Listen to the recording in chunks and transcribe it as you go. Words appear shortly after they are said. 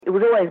It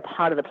was always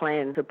part of the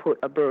plan to put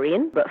a brewery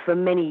in, but for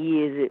many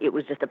years it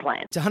was just a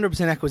plan. It's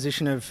 100%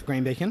 acquisition of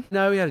Green Beacon.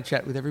 No, we had a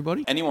chat with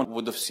everybody. Anyone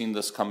would have seen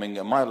this coming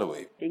a mile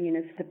away.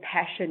 It's the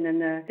passion and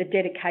the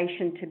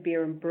dedication to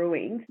beer and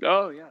brewing.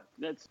 Oh, yeah.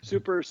 That's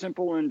super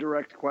simple and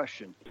direct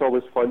question. It's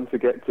always fun to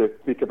get to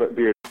speak about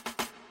beer.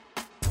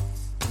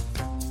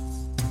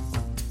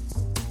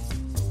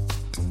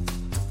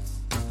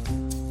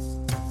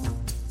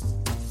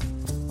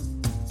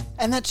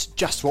 And that's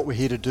just what we're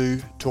here to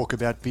do, talk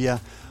about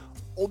beer,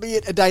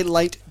 albeit a day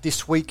late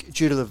this week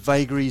due to the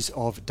vagaries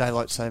of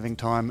daylight saving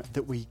time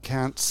that we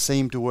can't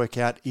seem to work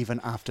out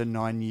even after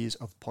 9 years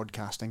of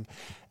podcasting.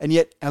 And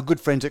yet our good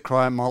friends at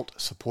Cryer Malt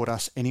support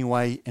us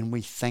anyway, and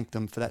we thank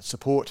them for that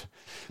support.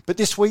 But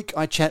this week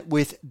I chat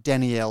with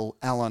Danielle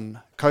Allen,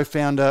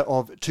 co-founder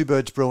of Two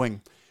Birds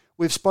Brewing.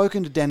 We've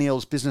spoken to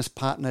Danielle's business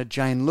partner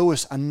Jane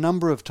Lewis a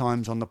number of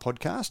times on the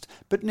podcast,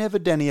 but never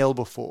Danielle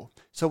before.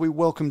 So we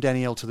welcome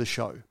Danielle to the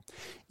show.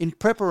 In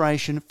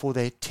preparation for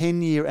their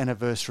 10-year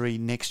anniversary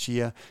next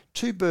year,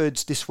 Two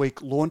Birds this week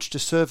launched a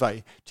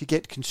survey to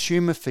get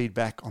consumer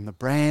feedback on the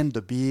brand,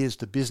 the beers,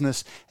 the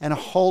business, and a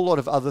whole lot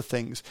of other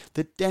things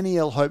that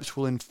Danielle hopes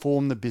will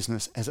inform the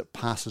business as it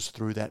passes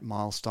through that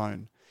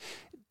milestone.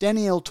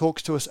 Danielle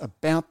talks to us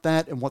about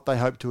that and what they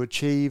hope to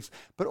achieve,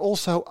 but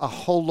also a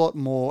whole lot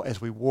more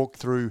as we walk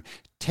through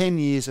 10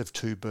 years of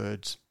Two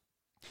Birds.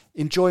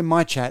 Enjoy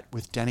my chat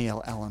with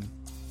Danielle Allen.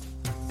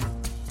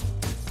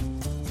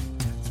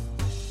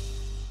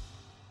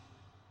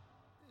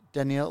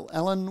 Danielle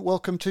Allen,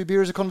 welcome to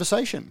Beer as a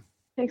Conversation.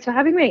 Thanks for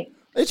having me.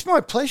 It's my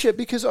pleasure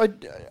because I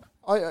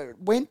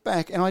went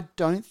back and I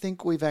don't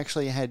think we've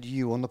actually had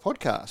you on the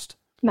podcast.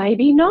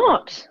 Maybe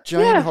not.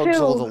 Jane hogs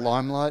all the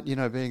limelight,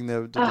 being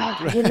the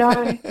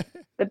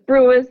the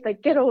brewers, they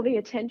get all the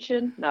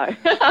attention. No,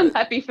 I'm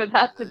happy for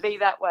that to be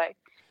that way.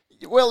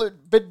 Well,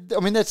 but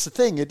I mean, that's the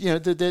thing.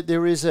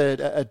 There is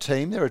a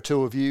team, there are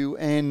two of you,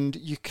 and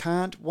you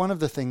can't, one of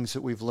the things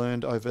that we've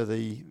learned over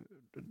and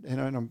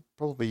I'm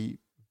probably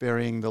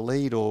burying the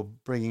lead or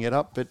bringing it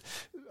up, but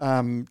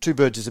Two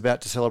Birds is about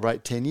to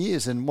celebrate 10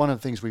 years. And one of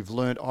the things we've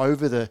learned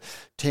over the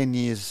 10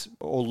 years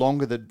or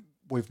longer that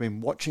we've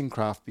been watching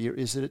craft beer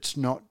is that it's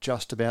not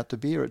just about the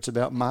beer, it's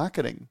about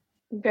marketing.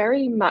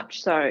 Very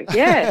much so,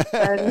 yes.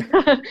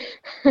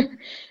 And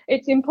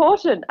it's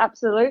important,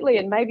 absolutely,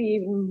 and maybe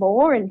even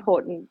more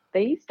important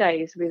these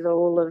days with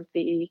all of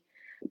the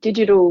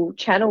digital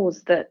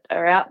channels that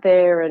are out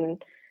there,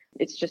 and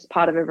it's just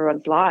part of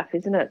everyone's life,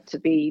 isn't it, to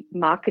be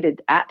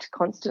marketed at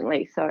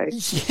constantly. So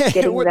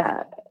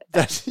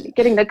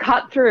getting the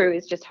cut through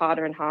is just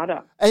harder and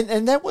harder.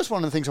 And that was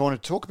one of the things I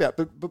wanted to talk about.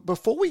 But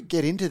before we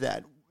get into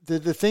that,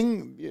 the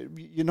thing,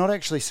 you're not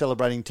actually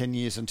celebrating 10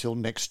 years until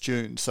next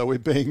June, so we're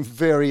being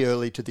very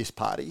early to this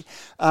party.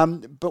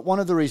 But one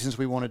of the reasons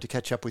we wanted to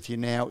catch up with you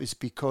now is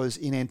because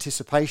in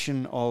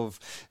anticipation of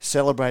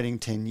celebrating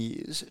 10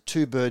 years,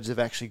 Two Birds have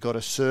actually got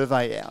a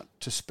survey out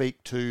to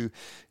speak to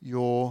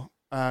your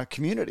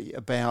community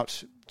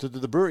about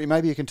the brewery.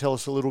 Maybe you can tell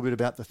us a little bit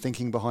about the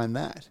thinking behind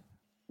that.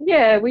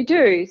 Yeah, we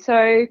do.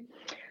 So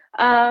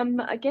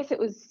I guess it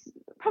was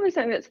probably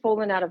something that's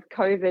fallen out of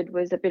COVID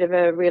was a bit of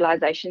a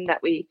realization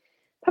that we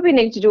probably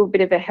need to do a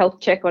bit of a health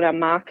check on our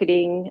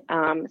marketing.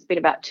 It's been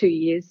about 2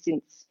 years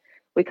since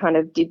we kind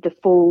of did the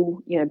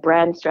full,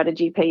 brand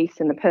strategy piece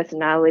and the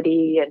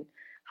personality and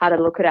how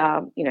to look at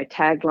our,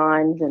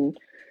 taglines and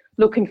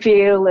look and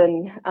feel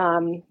and,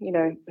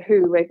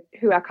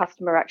 who our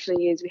customer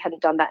actually is. We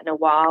hadn't done that in a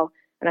while.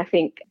 And I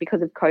think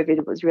because of COVID,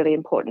 it was really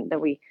important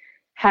that we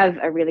have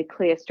a really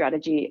clear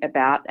strategy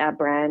about our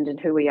brand and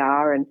who we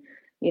are, and,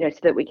 so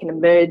that we can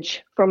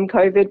emerge from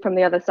COVID from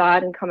the other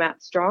side and come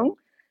out strong.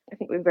 I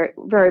think we're very,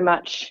 very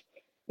much,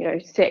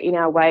 set in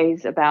our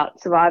ways about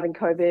surviving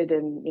COVID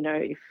and,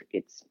 if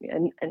it's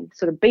and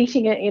sort of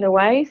beating it in a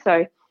way.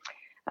 So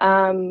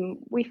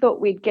we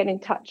thought we'd get in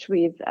touch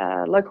with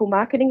a local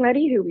marketing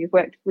lady who we've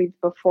worked with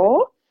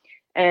before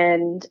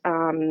and,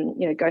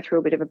 go through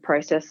a bit of a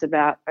process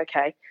about,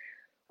 okay,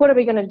 what are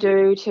we going to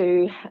do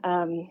to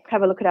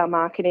have a look at our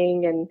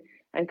marketing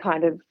and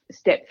kind of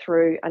step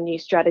through a new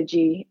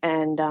strategy.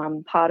 And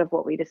part of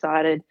what we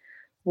decided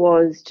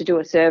was to do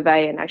a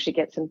survey and actually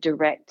get some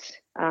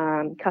direct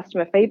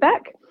customer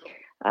feedback.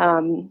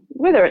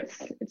 Whether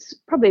it's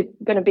probably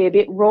going to be a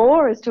bit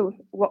raw as to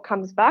what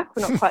comes back.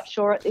 We're not quite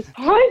sure at this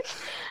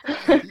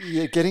point.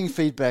 Yeah, getting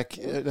feedback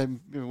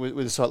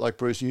with a site like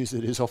Brews News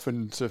that is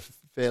often sort of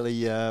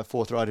fairly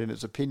forthright in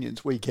its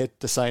opinions, we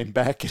get the same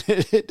back.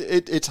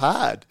 It's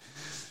hard.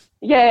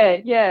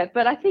 Yeah.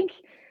 But I think,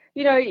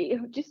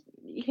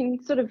 you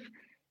can sort of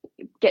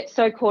get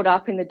so caught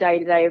up in the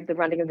day-to-day of the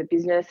running of the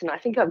business. And I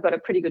think I've got a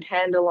pretty good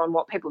handle on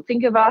what people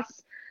think of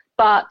us.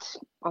 But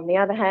on the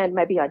other hand,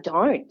 maybe I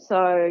don't.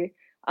 So,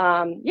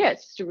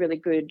 it's just a really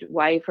good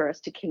way for us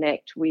to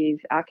connect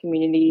with our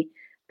community,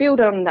 build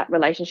on that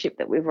relationship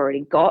that we've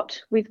already got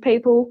with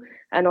people,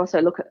 and also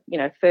look at,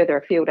 further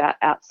afield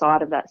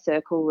outside of that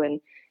circle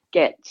and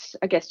get,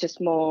 I guess, just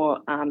more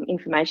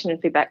information and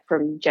feedback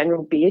from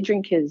general beer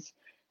drinkers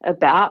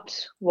about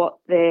what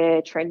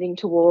they're trending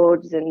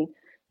towards and,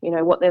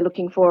 what they're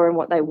looking for and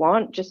what they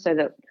want, just so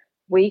that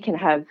we can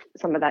have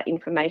some of that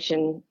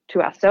information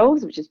to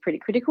ourselves, which is pretty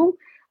critical,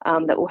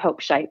 that will help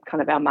shape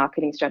kind of our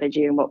marketing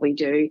strategy and what we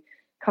do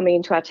coming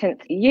into our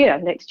 10th year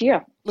next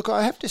year. Look,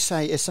 I have to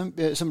say, as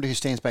somebody who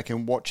stands back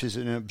and watches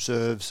and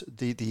observes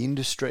the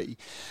industry,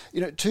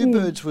 Two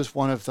Birds was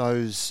one of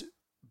those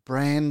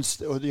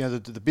brands, or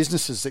the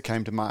businesses that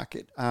came to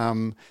market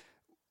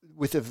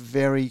with a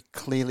very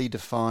clearly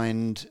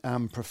defined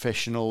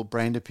professional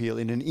brand appeal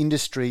in an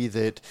industry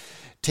that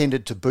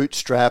tended to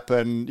bootstrap,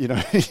 and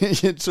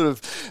sort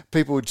of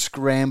people would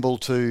scramble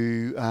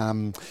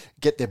to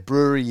get their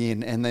brewery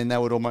in, and then they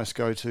would almost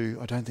go to,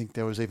 I don't think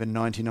there was even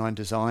 99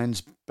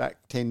 Designs back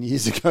 10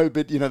 years ago,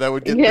 but they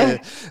would get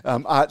their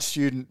art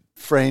student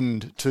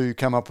friend to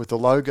come up with the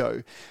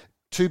logo.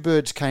 Two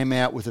Birds came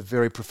out with a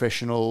very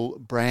professional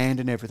brand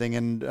and everything,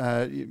 and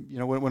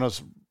when I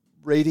was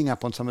reading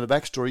up on some of the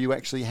backstory, you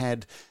actually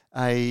had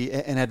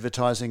an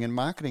advertising and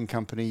marketing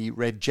company,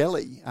 Red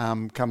Jelly,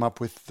 come up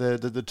with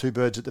the Two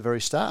Birds at the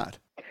very start.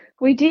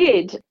 We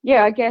did.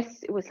 Yeah, I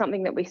guess it was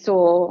something that we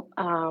saw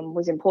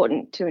was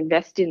important to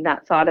invest in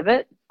that side of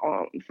it,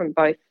 from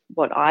both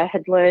what I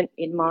had learned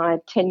in my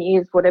 10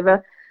 years,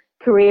 whatever,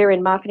 career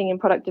in marketing and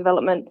product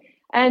development.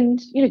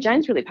 And,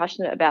 Jane's really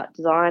passionate about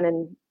design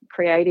and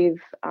creative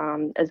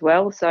as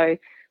well. So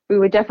we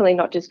were definitely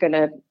not just going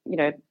to,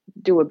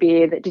 do a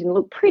beer that didn't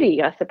look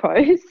pretty, I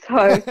suppose.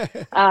 So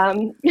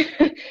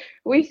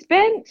we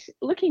spent,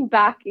 looking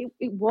back,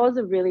 it was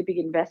a really big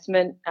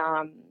investment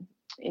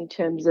in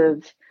terms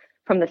of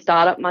from the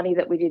startup money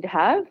that we did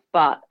have,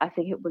 but I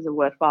think it was a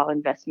worthwhile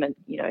investment,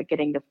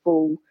 getting the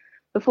full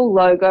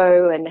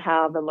logo and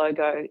how the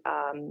logo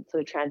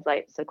sort of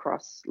translates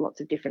across lots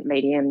of different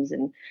mediums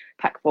and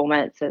pack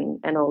formats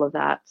and all of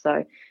that.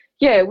 So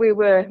yeah, we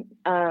were,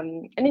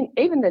 and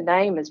even the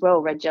name as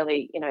well, Red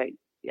Jelly,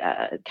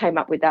 came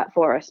up with that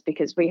for us,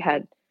 because we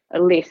had a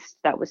list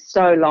that was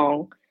so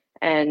long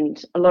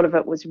and a lot of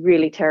it was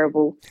really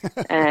terrible.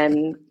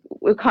 And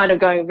we're kind of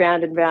going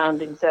round and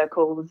round in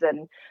circles.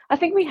 And I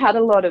think we had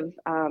a lot of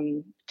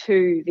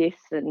to this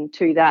and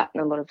to that,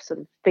 and a lot of sort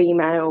of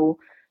female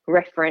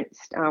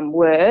referenced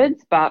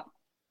words, but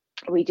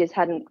we just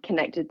hadn't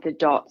connected the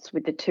dots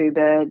with the Two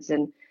Birds.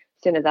 And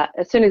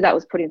as soon as that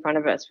was put in front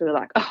of us, we were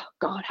like, oh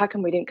God, how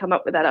come we didn't come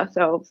up with that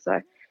ourselves? So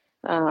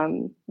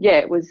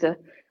it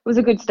was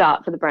a good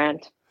start for the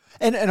brand.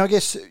 And I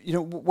guess,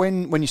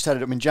 when you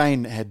started,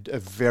 Jane had a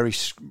very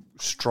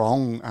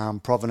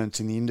strong provenance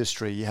in the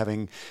industry,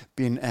 having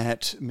been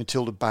at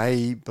Matilda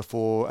Bay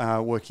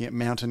before, working at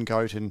Mountain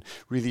Goat and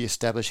really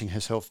establishing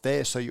herself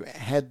there. So you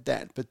had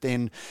that, but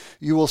then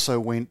you also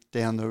went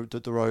down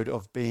the road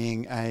of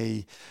being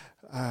I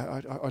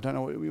don't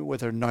know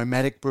whether a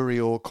nomadic brewery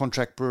or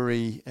contract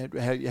brewery,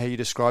 how you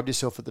described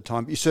yourself at the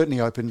time. You certainly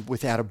opened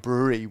without a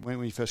brewery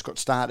when you first got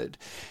started.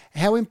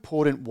 How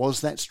important was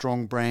that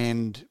strong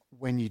brand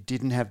when you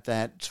didn't have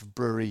that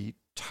brewery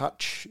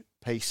touch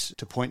piece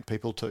to point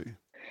people to?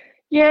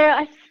 Yeah,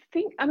 I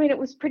think, it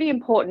was pretty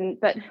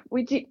important, but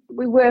we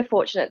were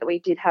fortunate that we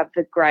did have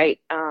the great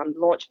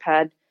launch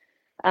pad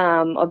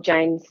of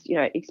Jane's,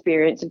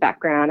 experience and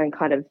background and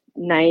kind of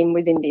name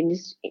within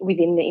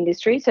the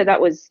industry. So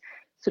that was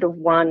sort of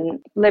one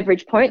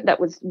leverage point that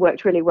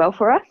worked really well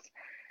for us.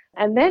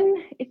 And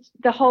then it's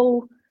the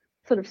whole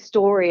sort of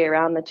story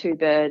around the Two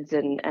Birds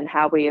and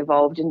how we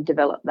evolved and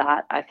developed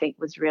that, I think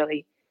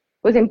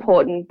was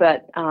important,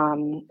 but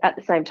at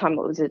the same time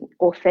it was an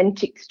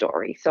authentic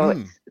story.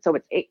 So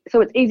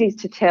it's easy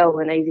to tell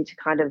and easy to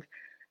kind of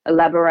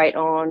elaborate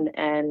on,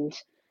 and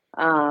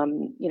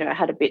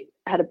had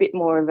a bit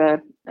more of a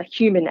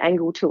human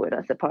angle to it,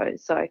 I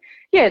suppose. So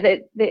yeah,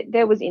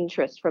 there was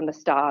interest from the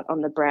start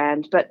on the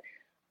brand. But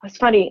it's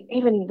funny,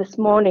 even this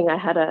morning I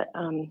had a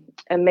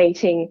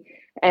meeting,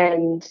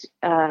 and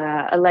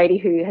a lady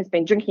who has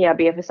been drinking our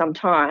beer for some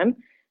time,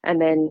 and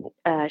then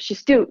she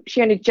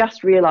only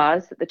just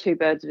realised that the Two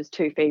Birds was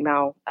two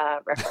female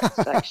reference.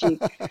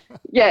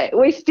 Like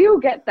we still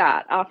get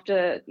that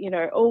after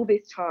all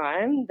this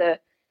time. The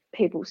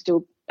people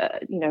still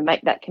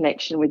make that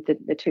connection with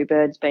the Two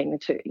Birds being the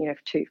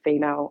two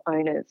female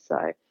owners.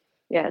 So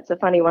yeah, it's a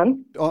funny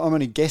one. I'm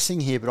only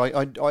guessing here, but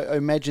I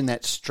imagine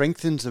that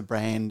strengthens the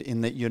brand in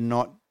that you're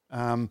not.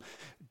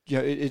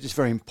 It is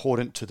very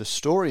important to the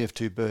story of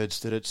Two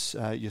Birds that it's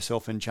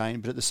yourself and Jane,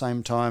 but at the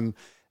same time,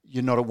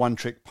 you're not a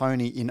one-trick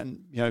pony.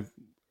 In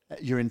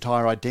your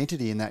entire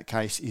identity in that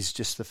case is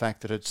just the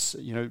fact that it's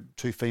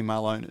two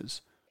female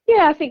owners.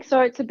 Yeah, I think so.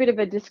 It's a bit of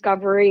a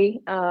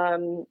discovery.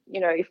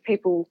 If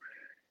people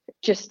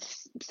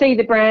just see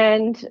the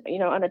brand,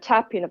 on a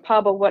tap in a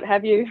pub or what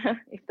have you,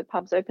 if the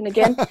pub's open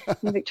again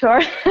in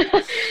Victoria,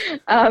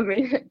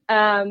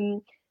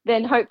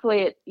 then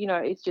hopefully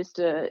it's just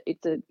a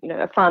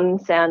fun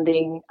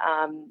sounding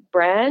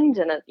brand,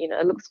 and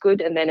it looks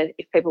good. And then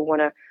if people want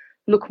to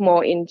look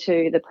more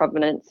into the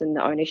provenance and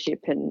the ownership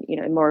and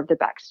more of the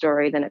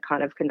backstory, then it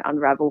kind of can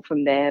unravel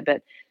from there.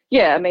 But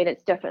yeah,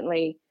 it's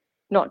definitely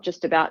not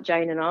just about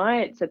Jane and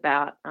I. It's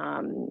about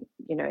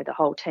the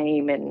whole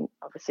team, and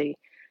obviously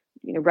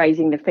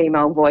raising the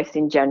female voice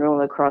in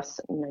general across,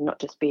 not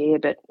just beer,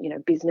 but,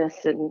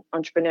 business and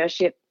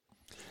entrepreneurship.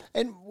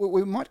 And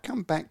we might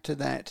come back to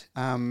that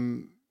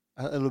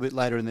a little bit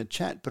later in the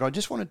chat, but I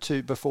just wanted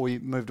to, before we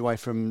moved away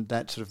from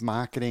that sort of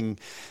marketing,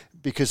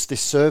 because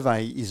this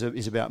survey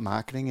is about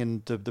marketing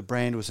and the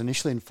brand was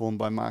initially informed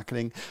by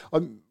marketing.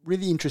 I'm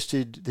really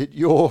interested that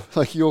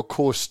your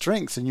core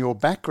strengths and your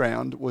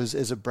background was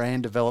as a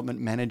brand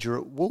development manager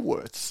at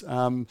Woolworths.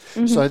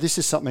 So this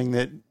is something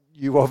that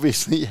you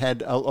obviously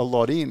had a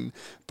lot in,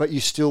 but you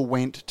still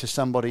went to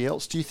somebody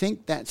else. Do you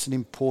think that's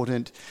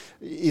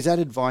is that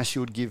advice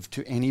you would give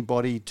to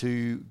anybody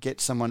to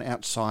get someone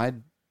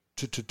outside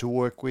to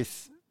work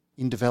with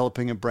in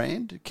developing a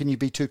brand? Can you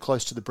be too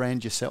close to the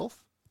brand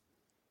yourself?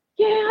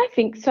 Yeah, I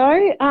think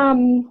so.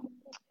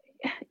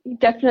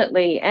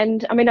 Definitely.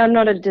 And I mean, I'm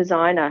not a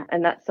designer,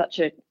 and that's such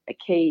a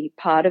key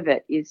part of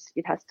it, is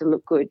it has to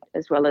look good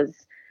as well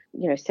as,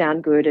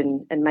 sound good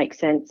and make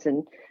sense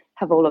and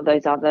have all of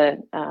those other,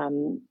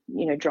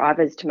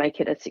 drivers to make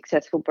it a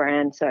successful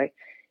brand. So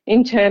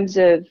in terms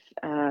of,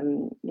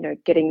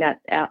 getting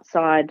that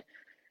outside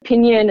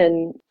opinion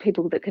and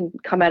people that can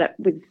come at it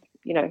with,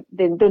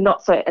 they're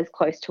not so as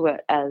close to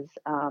it as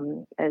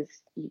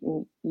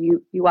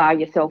you are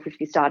yourself if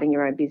you're starting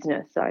your own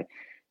business. So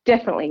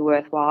definitely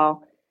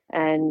worthwhile.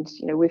 And,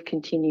 we've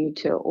continued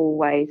to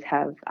always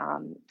have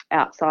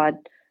outside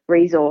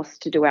resource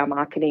to do our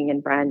marketing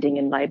and branding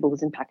and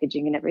labels and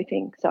packaging and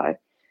everything. So,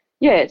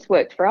 yeah, it's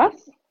worked for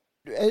us.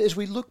 As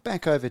we look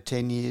back over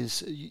 10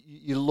 years,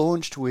 you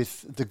launched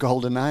with the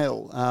Golden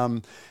Ale,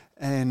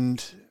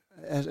 and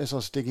as I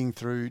was digging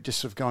through, just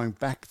sort of going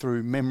back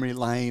through memory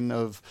lane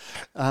of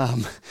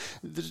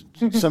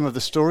some of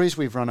the stories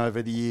we've run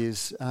over the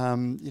years,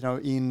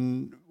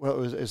 it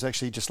was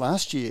actually just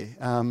last year,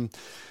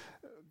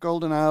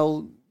 Golden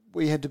Ale,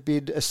 we had to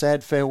bid a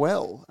sad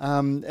farewell.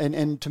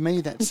 And to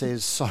me, that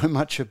says so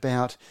much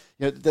about,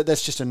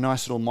 that's just a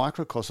nice little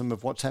microcosm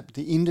of what's happened.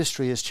 The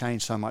industry has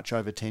changed so much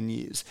over 10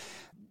 years.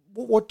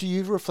 What do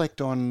you reflect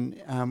on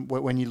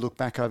when you look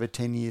back over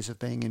 10 years of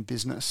being in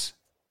business?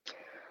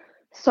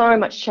 So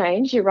much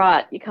change. You're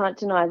right. You can't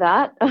deny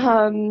that.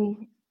 The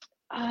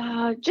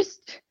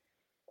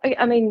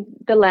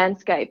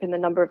landscape and the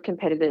number of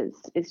competitors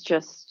is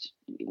just,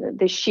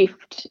 the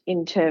shift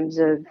in terms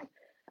of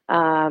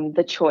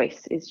the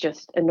choice is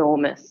just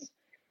enormous.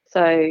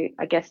 So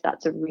I guess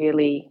that's a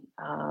really,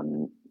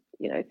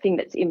 thing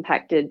that's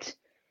impacted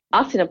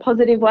us in a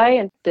positive way.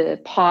 And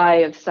the pie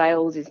of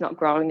sales is not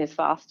growing as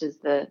fast as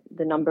the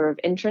number of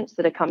entrants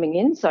that are coming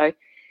in. So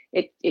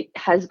it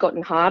has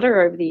gotten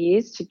harder over the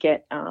years to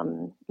get,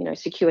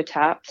 secure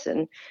taps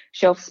and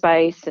shelf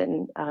space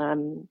and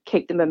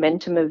keep the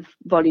momentum of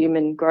volume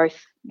and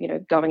growth,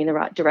 going in the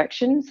right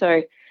direction.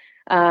 So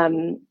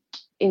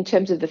in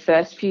terms of the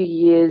first few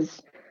years,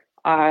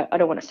 I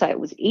don't want to say it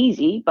was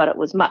easy, but it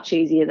was much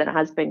easier than it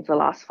has been for the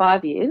last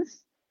 5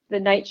 years. The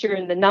nature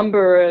and the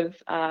number of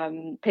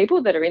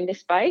people that are in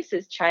this space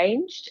has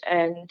changed.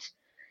 And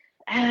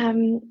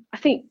I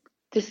think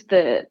just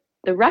the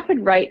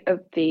rapid rate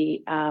of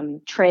the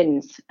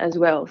trends as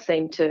well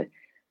seem to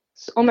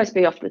almost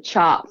be off the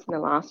charts in the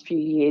last few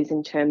years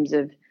in terms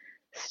of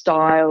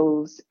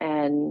styles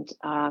and,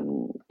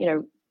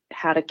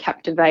 how to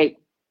captivate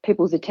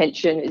people's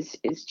attention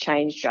is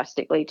changed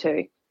drastically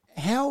too.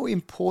 How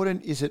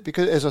important is it?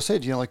 Because as I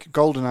said, like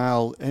Golden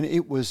Ale, and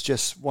it was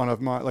just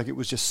it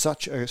was just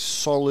such a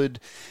solid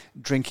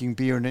drinking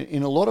beer. And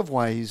in a lot of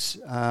ways,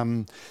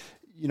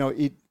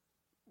 it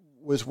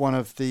was one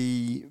of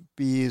the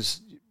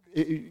beers,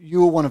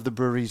 you were one of the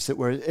breweries that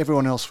where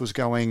everyone else was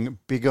going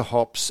bigger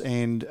hops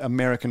and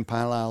American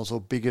pale ales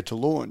or bigger to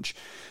launch.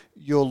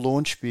 Your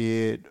launch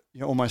beer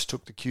almost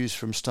took the cues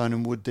from Stone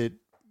and Wood that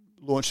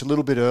launched a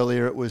little bit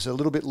earlier. It was a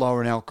little bit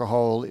lower in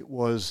alcohol. It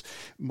was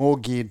more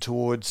geared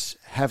towards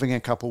having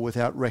a couple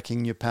without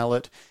wrecking your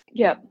palate.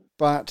 Yeah.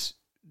 But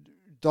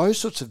those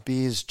sorts of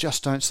beers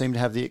just don't seem to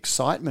have the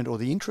excitement or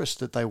the interest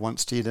that they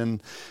once did.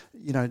 And,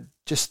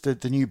 just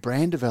the new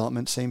brand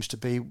development seems to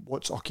be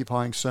what's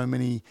occupying so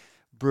many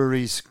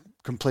breweries'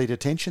 complete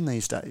attention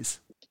these days.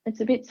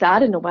 It's a bit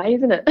sad in a way,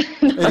 isn't it?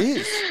 It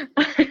is.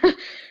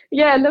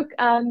 Yeah, look,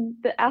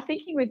 our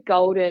thinking with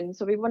Golden,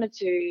 so we wanted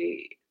to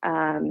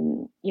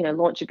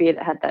launch a beer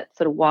that had that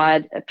sort of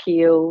wide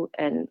appeal,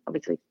 and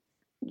obviously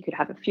you could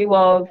have a few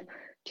of,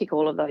 tick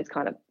all of those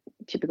kind of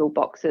typical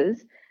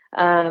boxes.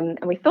 And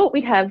we thought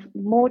we'd have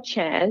more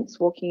chance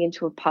walking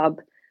into a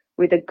pub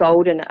with a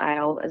Golden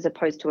Ale as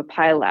opposed to a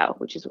pale ale,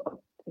 which is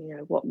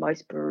what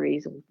most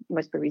breweries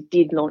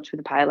did launch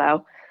with a pale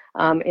ale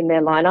in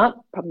their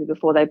lineup, probably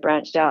before they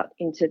branched out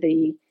into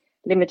the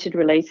limited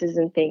releases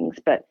and things.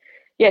 But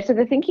yeah, so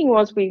the thinking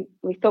was we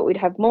thought we'd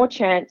have more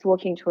chance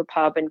walking to a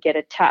pub and get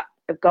a tap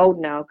of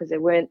Golden Ale because there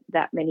weren't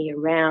that many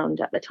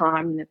around at the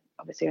time.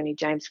 Obviously only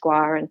James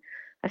Squire and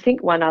I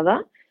think one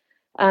other.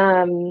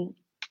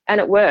 And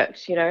it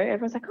worked,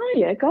 everyone's like, oh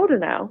yeah,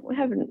 Golden Ale. We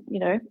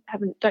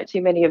don't see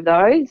many of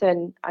those.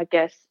 And I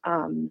guess,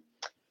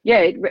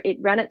 it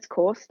ran its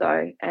course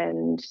though.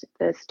 And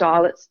the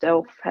style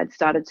itself had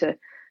started to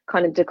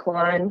kind of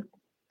decline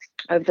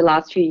over the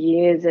last few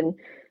years, and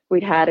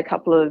we'd had a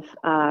couple of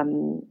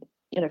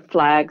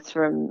flags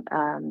from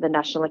the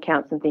national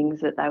accounts and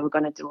things that they were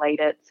going to delete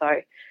it. So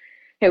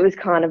it was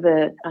kind of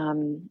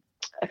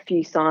a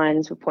few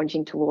signs were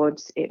pointing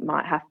towards it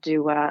might have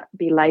to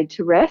be laid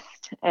to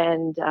rest.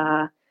 And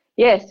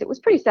yes, it was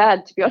pretty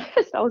sad, to be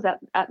honest. I was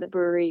at the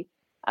brewery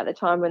at the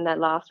time when that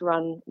last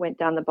run went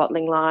down the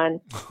bottling line,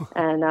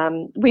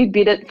 and we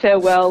bid it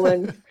farewell.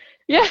 And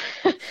yeah,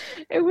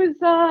 it was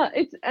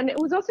it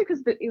was also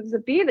because it was a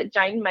beer that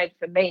Jane made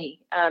for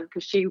me,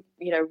 because she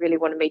really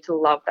wanted me to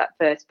love that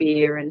first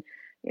beer, and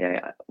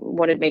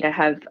wanted me to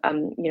have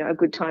a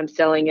good time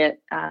selling it.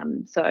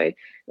 So it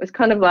was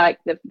kind of like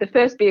the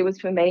first beer was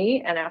for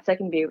me, and our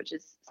second beer, which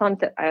is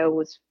Sunset Ale,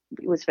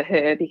 was for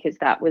her, because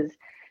that was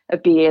a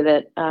beer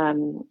that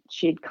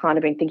she'd kind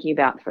of been thinking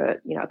about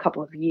for a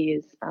couple of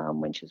years.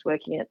 When she was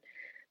working at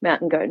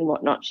Mountain Goat and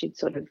whatnot, she'd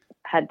sort of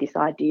had this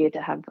idea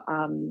to have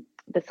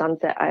the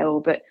Sunset Ale,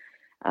 but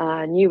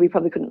knew we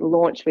probably couldn't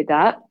launch with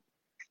that,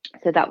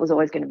 so that was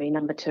always going to be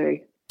number 2.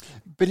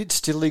 But it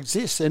still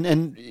exists.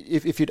 And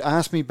if you'd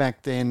asked me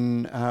back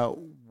then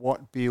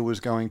what beer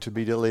was going to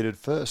be deleted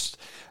first,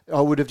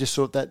 I would have just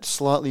thought that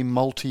slightly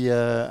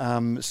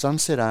maltier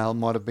Sunset Ale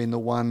might have been the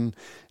one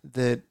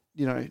that,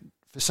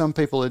 for some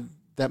people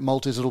that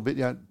malt is a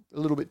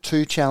little bit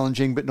too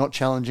challenging, but not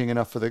challenging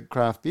enough for the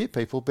craft beer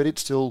people. But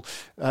it's still,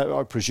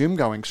 I presume,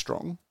 going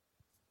strong.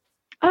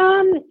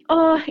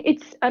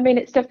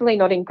 It's definitely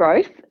not in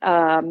growth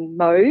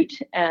mode,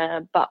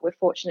 but we're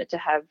fortunate to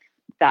have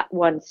that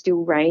one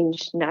still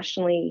ranged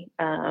nationally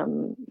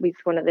with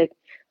one of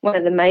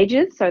the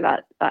majors, so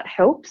that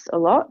helps a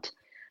lot.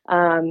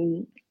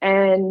 And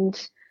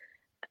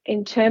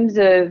in terms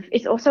of,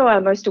 it's also our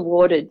most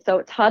awarded, so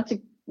it's hard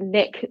to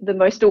neck the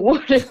most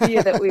awarded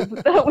beer that we've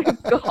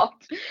got.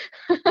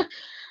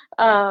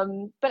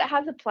 But it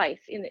has a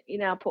place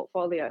in our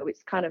portfolio.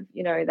 It's kind of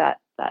that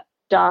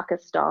darker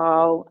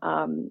style.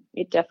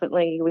 It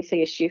definitely, we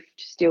see a shift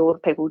still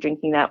of people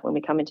drinking that when we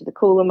come into the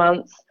cooler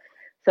months.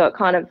 So it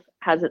kind of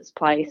has its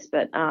place,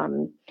 but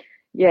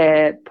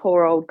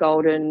poor old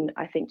Golden,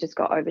 I think, just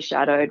got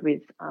overshadowed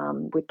with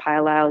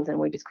pale ales, and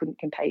we just couldn't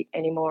compete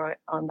anymore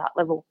on that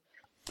level.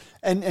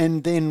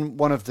 And then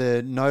one of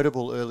the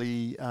notable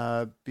early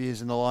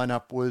beers in the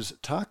lineup was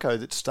Taco,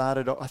 that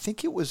started, I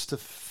think it was the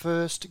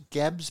first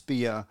Gabs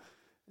beer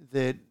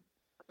that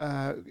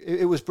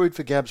it was brewed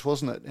for Gabs,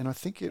 wasn't it? And I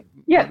think it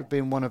might have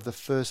been one of the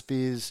first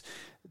beers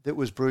that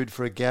was brewed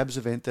for a Gabs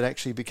event that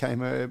actually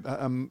became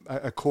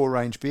a core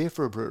range beer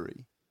for a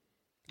brewery.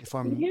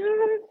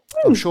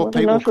 I'm sure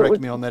people will correct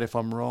me on that if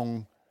I'm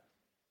wrong.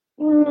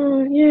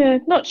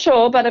 Not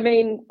sure, but I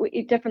mean,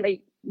 it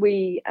definitely,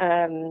 we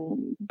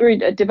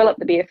developed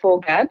the beer for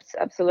Gabs,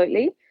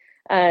 absolutely,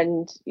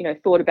 and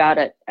thought about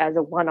it as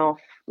a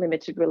one-off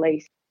limited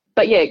release.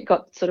 But yeah, it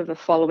got sort of a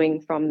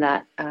following from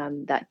that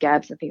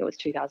Gabs. I think it was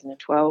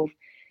 2012.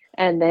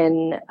 And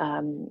then,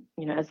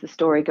 as the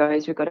story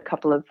goes, we've got a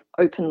couple of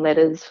open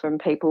letters from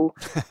people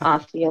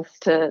asking us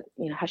to,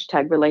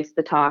 hashtag release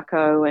the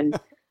Taco. And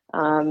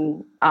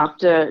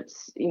after,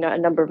 a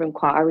number of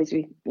inquiries,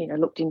 we,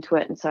 looked into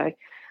it. And so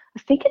I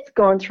think it's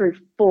gone through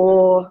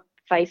 4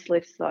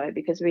 facelifts, though,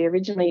 because we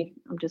originally,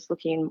 I'm just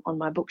looking on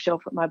my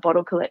bookshelf at my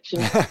bottle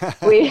collection,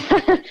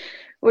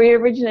 we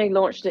originally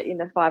launched it in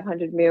the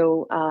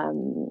 500ml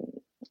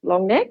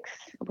long necks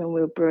when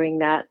we were brewing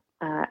that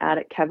out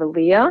at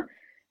Cavalier.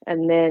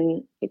 And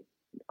then it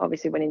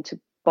obviously went into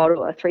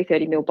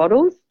 330ml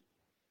bottles.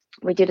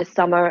 We did a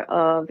summer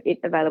of it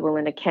available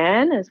in a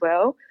can as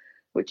well,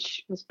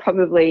 which was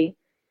probably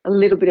a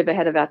little bit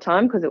ahead of our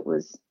time, because it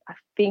was, I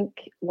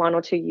think, 1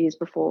 or 2 years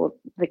before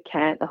the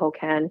whole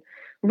can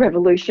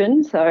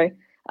revolution. So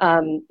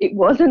it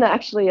wasn't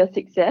actually a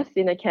success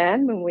in a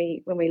can when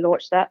we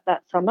launched that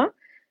summer.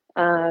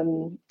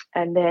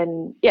 And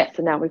then,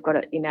 so now we've got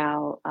it in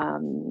our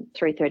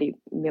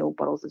 330ml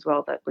bottles as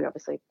well, that we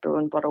obviously brew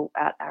and bottle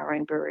at our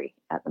own brewery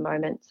at the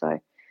moment. So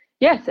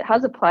yes, it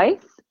has a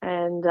place,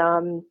 and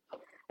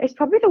it's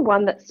probably the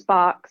one that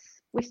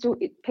sparks,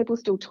 people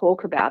still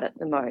talk about it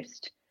the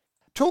most.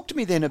 Talk to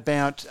me then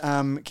about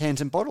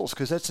cans and bottles,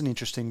 because that's an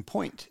interesting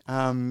point,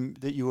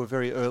 that you were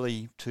very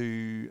early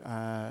to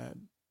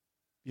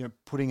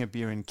putting a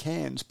beer in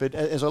cans. But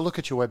as I look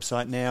at your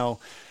website now,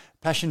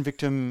 Passion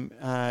Victim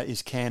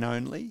is can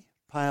only.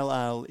 Pale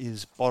Ale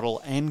is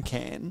bottle and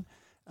can.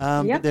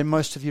 But then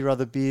most of your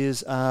other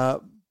beers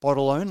are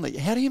bottle only.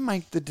 How do you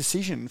make the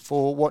decision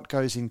for what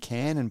goes in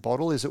can and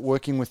bottle? Is it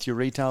working with your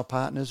retail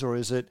partners, or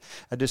is it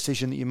a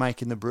decision that you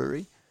make in the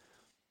brewery?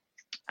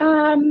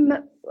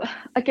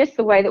 I guess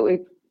the way that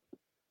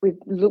we've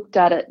looked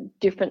at it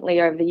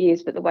differently over the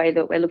years, but the way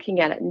that we're looking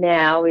at it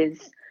now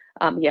is,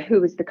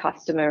 who is the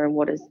customer and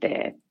what is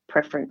their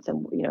preference,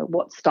 and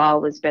what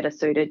style is better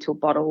suited to a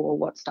bottle, or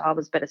what style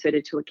is better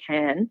suited to a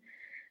can.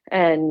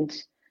 And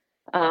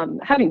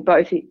having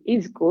both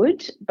is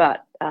good,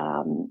 but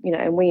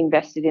and we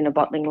invested in a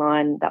bottling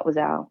line. That was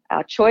our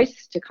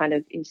choice to kind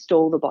of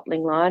install the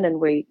bottling line, and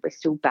we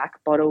still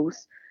back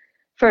bottles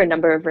for a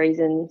number of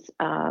reasons.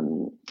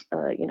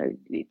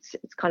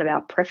 It's kind of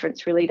our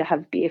preference really to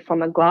have beer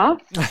from a glass.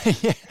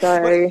 Yeah.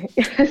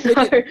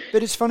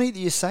 But it's funny that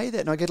you say that,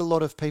 and I get a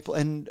lot of people,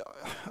 and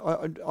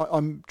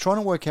I'm trying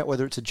to work out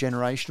whether it's a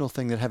generational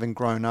thing that having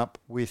grown up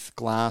with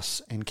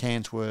glass and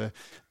cans were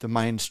the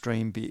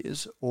mainstream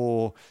beers,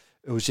 or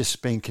it was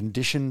just being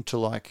conditioned to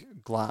like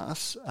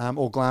glass,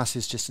 or glass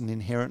is just an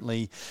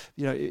inherently,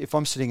 if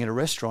I'm sitting at a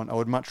restaurant, I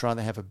would much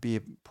rather have a beer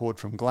poured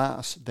from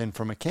glass than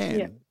from a can.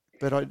 Yeah.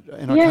 But I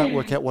can't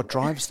work out what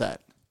drives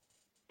that.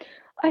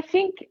 I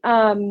think,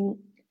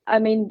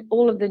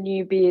 all of the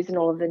new beers and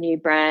all of the new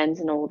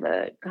brands and all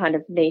the kind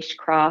of niche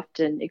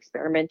craft and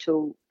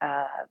experimental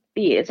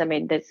beers,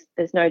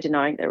 there's no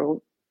denying they're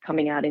all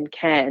coming out in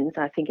cans.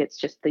 I think it's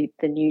just the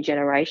new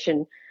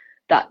generation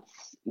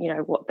that's,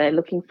 what they're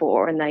looking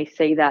for, and they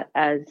see that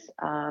as,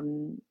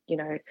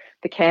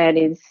 the can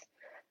is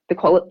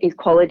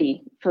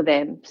quality for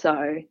them.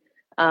 So,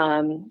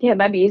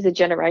 maybe it is a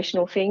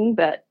generational thing,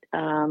 but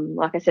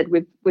like I said,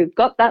 we've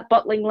got that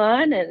bottling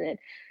line, and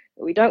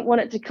we don't want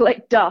it to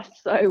collect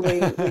dust, so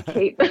we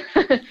keep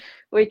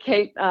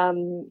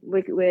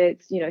we're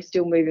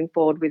still moving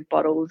forward with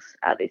bottles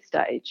at this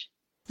stage.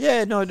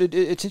 Yeah, no,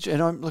 it's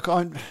interesting.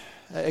 And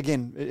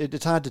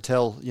it's hard to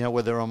tell,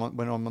 whether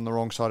when I'm on the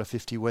wrong side of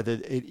 50, whether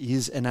it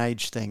is an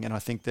age thing, and I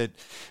think that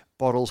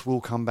bottles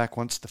will come back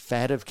once the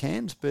fad of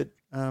cans, but.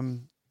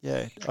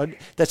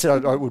 That's it.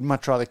 I would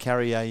much rather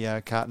carry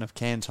a carton of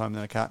cans home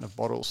than a carton of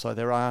bottles. So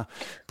there are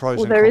pros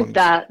and cons. Well, there is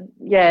that.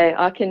 Yeah,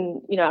 I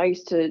can. I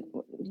used to,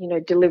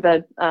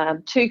 deliver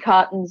 2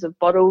 cartons of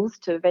bottles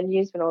to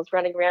venues when I was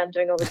running around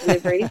doing all the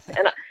deliveries,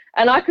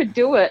 and I could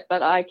do it,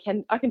 but I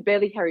can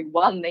barely carry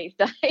one these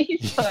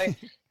days. So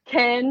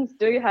cans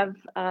do have.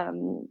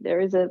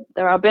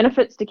 There are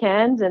benefits to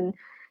cans, and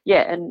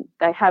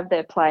they have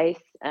their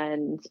place,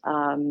 and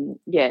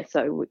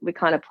so we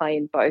kind of play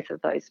in both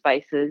of those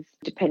spaces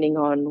depending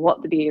on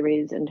what the beer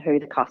is and who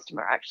the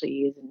customer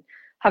actually is, and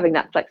having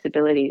that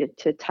flexibility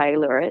to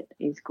tailor it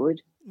is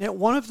good. Now,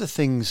 one of the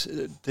things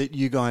that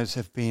you guys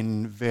have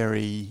been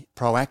very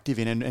proactive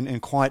in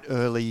and quite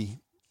early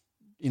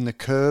in the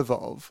curve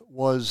of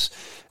was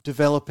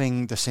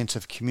developing the sense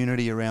of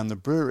community around the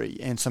brewery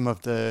and some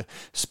of the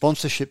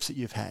sponsorships that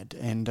you've had.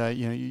 And,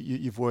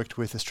 you've worked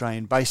with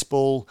Australian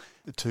Baseball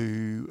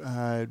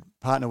to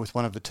partner with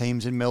one of the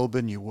teams in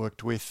Melbourne. You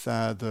worked with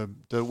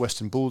the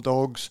Western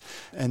Bulldogs,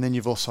 and then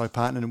you've also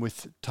partnered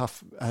with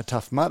Tough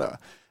Mudder.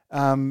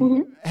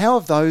 How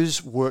have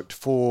those worked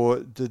for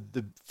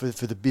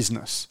the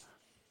business?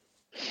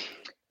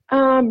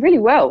 Really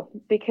well,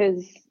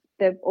 because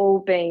they've all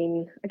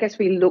been, I guess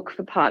we look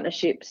for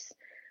partnerships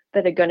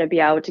that are going to be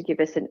able to give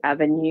us an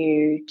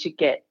avenue to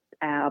get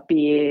our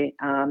beer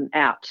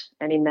out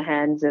and in the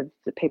hands of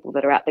the people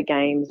that are at the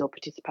games or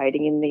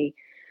participating in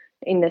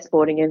the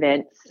sporting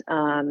events,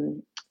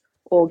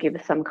 or give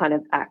us some kind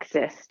of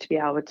access to be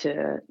able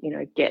to,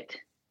 get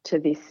to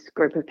this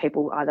group of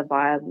people either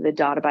via the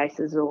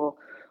databases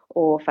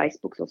or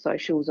Facebooks or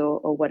socials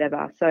or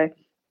whatever. So,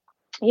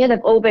 they've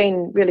all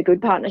been really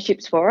good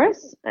partnerships for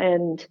us,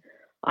 and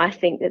I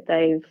think that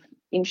they've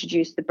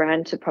introduced the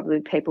brand to probably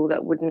people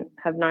that wouldn't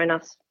have known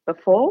us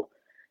before.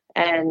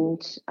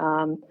 And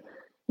I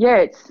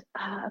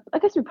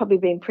guess we've probably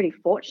been pretty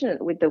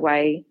fortunate with the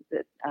way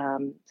that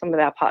some of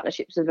our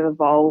partnerships have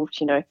evolved.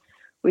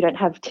 We don't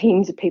have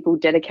teams of people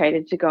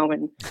dedicated to go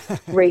and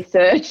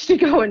research, to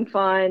go and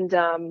find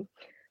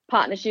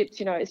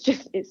partnerships.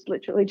 It's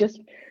literally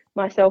just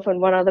myself and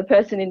one other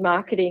person in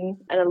marketing,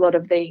 and a lot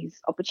of these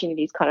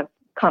opportunities kind of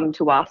come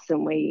to us,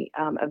 and we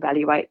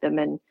evaluate them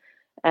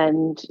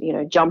and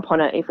jump on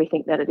it if we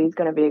think that it is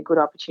going to be a good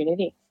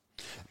opportunity.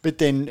 But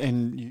then,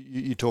 and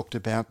you talked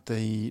about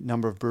the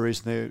number of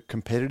breweries and their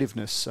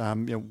competitiveness.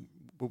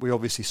 We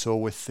obviously saw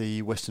with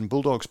the Western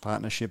Bulldogs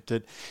partnership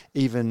that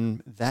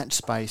even that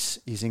space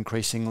is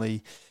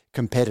increasingly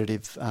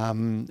competitive,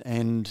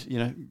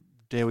 and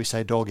dare we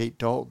say, dog eat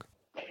dog.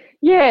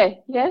 Yeah,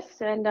 yes,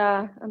 and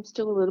I'm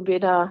still a little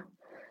bit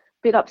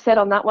upset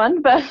on that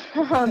one, but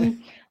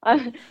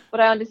but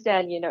I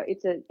understand,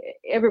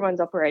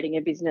 everyone's operating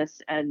a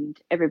business, and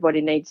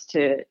everybody needs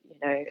to,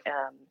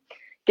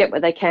 get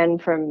what they can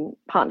from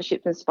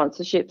partnerships and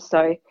sponsorships.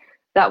 So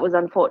that was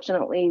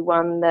unfortunately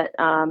one that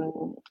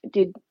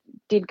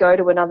did go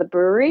to another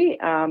brewery,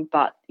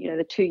 but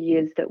the 2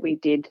 years that we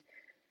did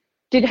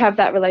have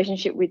that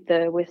relationship with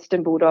the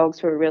Western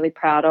Bulldogs, we were really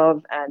proud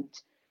of, and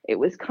it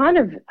was kind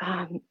of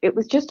it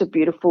was just a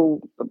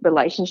beautiful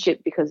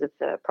relationship because of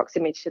the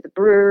proximity to the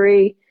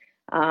brewery.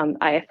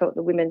 AFL,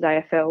 the women's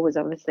AFL, was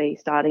obviously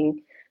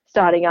starting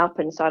up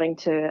and starting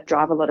to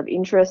drive a lot of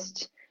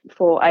interest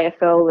for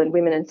AFL and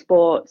women in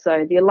sport.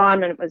 So the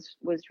alignment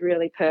was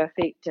really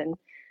perfect, and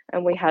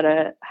we had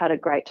a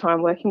great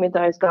time working with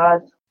those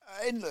guys.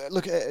 And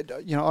look,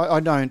 I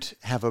don't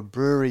have a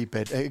brewery,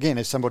 but again,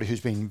 as somebody who's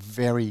been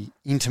very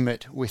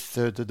intimate with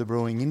the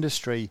brewing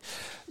industry,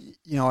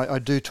 I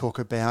do talk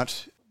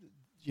about,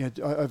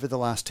 over the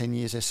last 10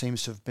 years, there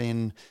seems to have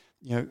been,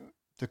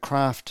 the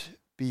craft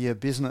beer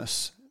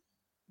business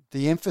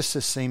the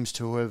emphasis seems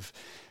to have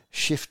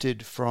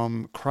shifted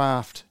from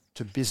craft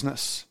to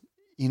business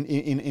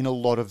in a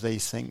lot of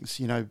these things.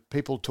 You know,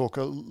 people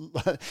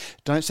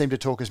don't seem to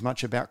talk as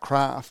much about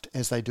craft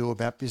as they do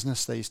about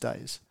business these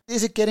days.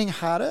 Is it getting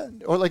harder,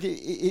 or like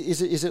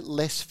is it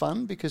less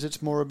fun because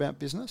it's more about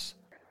business?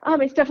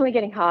 It's definitely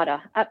getting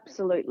harder.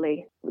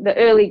 Absolutely. The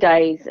early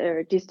days are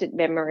a distant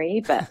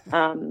memory, but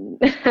and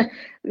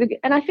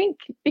I think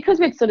because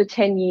we're sort of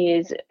 10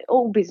 years,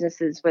 all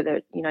businesses,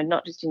 whether, you know,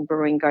 not just in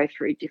brewing, go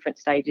through different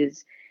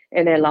stages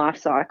in their life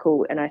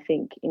cycle. And I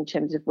think in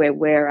terms of where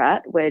we're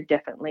at, we're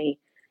definitely,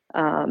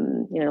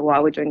 you know,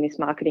 while we're doing this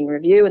marketing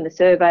review and the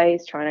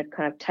surveys, trying to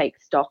kind of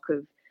take stock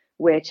of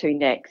where to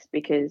next,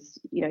 because,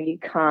 you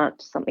know,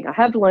 something I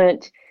have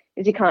learnt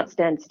is you can't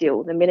stand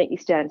still. The minute you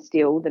stand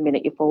still, the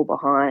minute you fall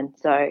behind.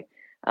 So,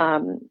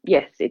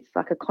 yes, it's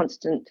like a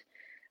constant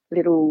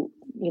little,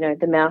 you know,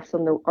 the mouse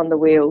on the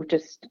wheel,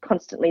 just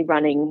constantly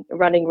running,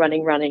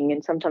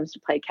 and sometimes to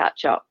play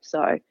catch up.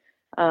 So,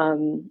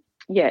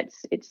 yeah,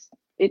 it's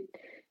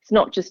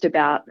not just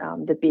about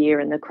the beer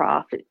and the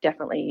craft. It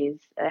definitely is.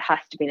 It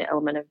has to be an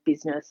element of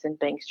business and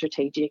being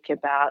strategic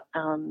about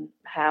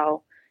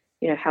how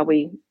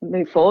we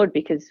move forward,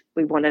 because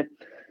we want to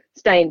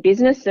stay in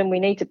business and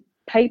we need to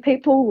pay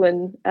people,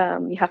 and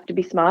you have to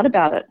be smart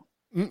about it.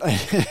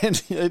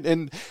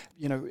 And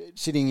you know,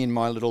 sitting in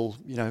my little,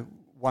 you know,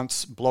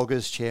 once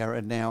blogger's chair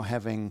and now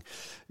having,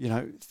 you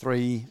know,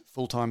 3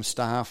 full-time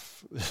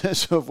staff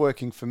sort of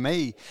working for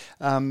me.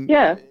 I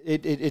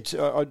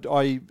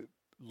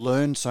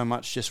learned so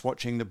much just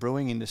watching the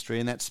brewing industry,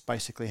 and that's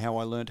basically how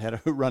I learned how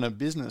to run a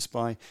business,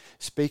 by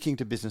speaking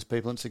to business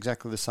people. And it's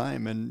exactly the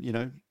same, and you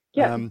know.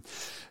 Yeah.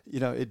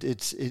 You know,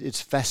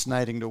 it's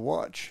fascinating to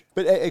watch.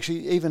 But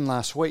actually, even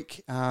last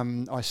week,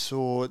 I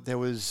saw there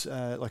was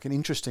like an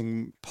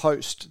interesting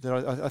post that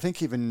I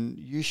think even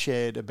you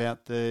shared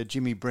about the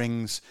Jimmy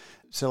Brings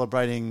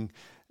celebrating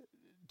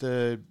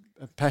the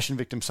Passion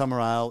Victim Summer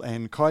Ale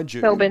and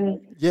Kaiju.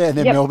 Melbourne. Yeah, and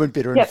then Melbourne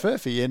Bitter and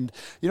Furphy. And,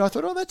 you know, I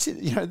thought,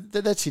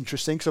 that's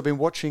interesting, because I've been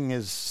watching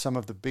as some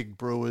of the big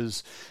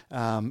brewers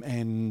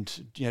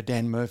and, you know,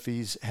 Dan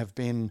Murphy's have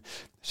been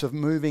sort of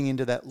moving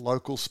into that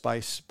local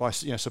space by,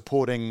 you know,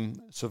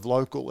 supporting sort of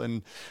local,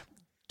 and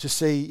to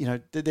see, you know,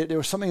 there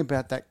was something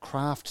about that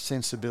craft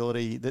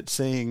sensibility that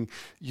seeing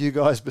you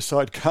guys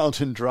beside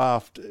Carlton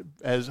Draft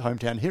as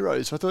hometown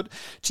heroes. So I thought,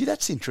 gee,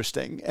 that's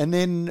interesting. And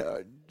then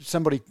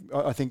somebody,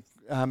 I think,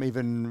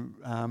 even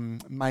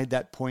made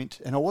that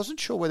point, and I wasn't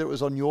sure whether it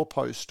was on your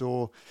post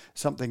or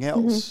something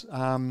else.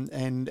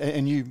 Mm-hmm.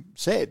 And you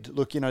said,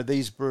 look, you know,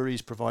 these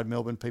breweries provide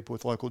Melbourne people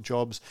with local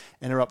jobs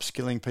and are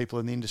upskilling people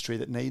in the industry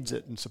that needs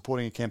it, and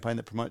supporting a campaign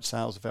that promotes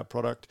sales of our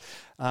product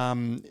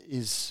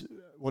is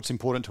what's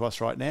important to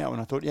us right now.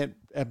 And I thought, yeah,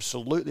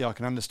 absolutely, I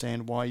can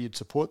understand why you'd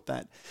support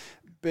that.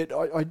 But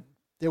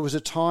there was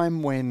a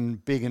time when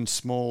big and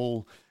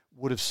small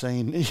would have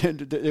seen,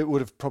 it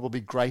would have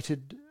probably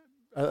grated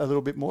a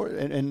little bit more,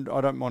 and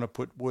I don't want to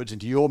put words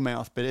into your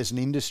mouth, but as an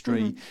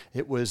industry,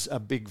 it was a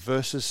big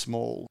versus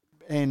small.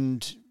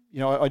 And, you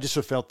know, I just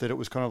sort of felt that it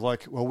was kind of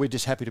like, well, we're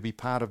just happy to be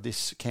part of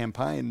this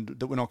campaign,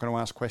 that we're not going to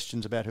ask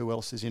questions about who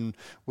else is in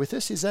with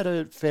us. Is that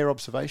a fair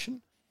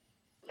observation?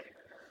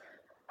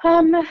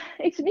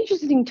 It's an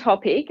interesting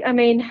topic. I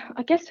mean,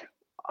 I guess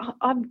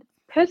I've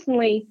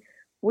personally,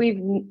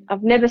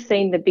 I've never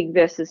seen the big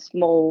versus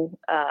small.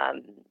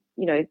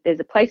 You know, there's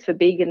a place for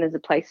big and there's a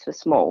place for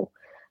small.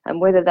 And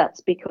whether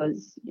that's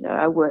because, you know,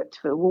 I worked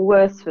for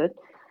Woolworths for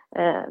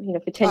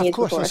 10 years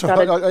before I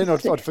started.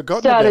 I'd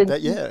forgotten about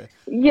that. Yeah.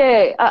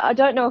 Yeah, I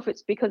don't know if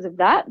it's because of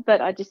that, but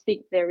I just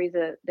think there is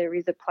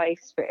a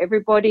place for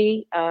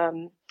everybody,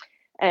 and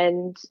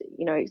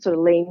you know, it sort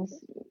of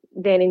leans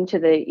then into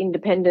the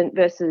independent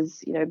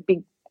versus, you know,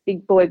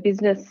 big boy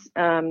business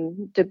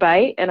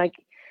debate. And I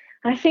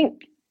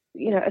think,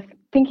 you know,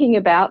 thinking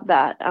about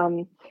that.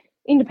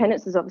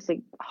 Independence is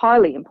obviously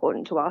highly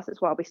important to us.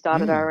 It's why we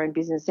started our own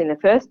business in the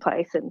first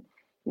place. And,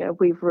 you know,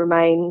 we've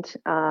remained,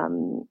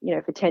 you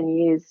know, for 10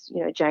 years,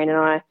 you know, Jane and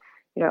I,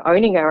 you know,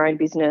 owning our own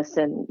business,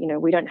 and, you know,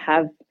 we don't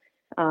have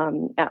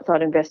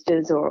outside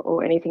investors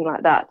or anything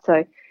like that.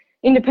 So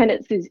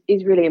independence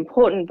is really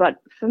important. But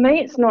for me,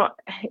 it's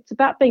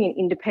about being an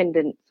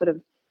independent sort of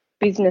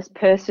business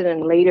person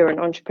and leader and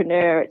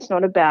entrepreneur. It's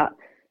not about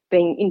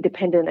being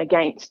independent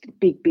against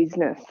big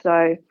business.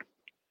 So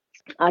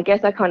I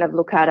guess I kind of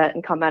look at it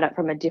and come at it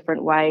from a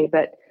different way,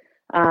 but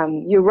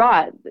you're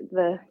right.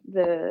 The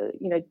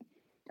you know,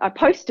 I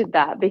posted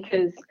that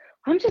because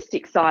I'm just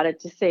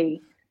excited to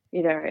see,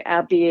 you know,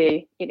 our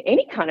beer in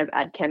any kind of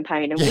ad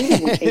campaign, and we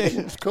didn't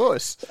even. Of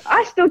course.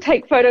 I still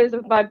take photos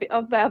of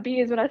our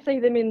beers when I see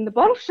them in the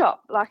bottle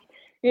shop. Like,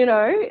 you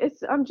know,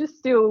 I'm just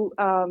still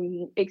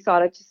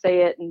excited to see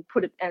it and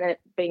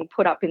it being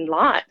put up in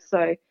lights.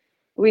 So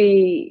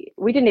we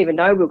didn't even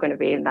know we were going to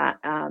be in that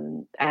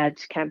ad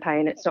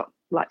campaign. It's not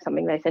like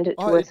something they sent it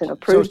to us and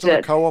approved it. So it's not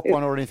a co-op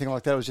one or anything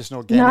like that? It was just an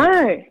organic?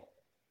 No,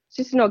 it's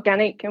just an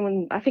organic.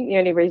 And I think the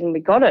only reason we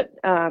got it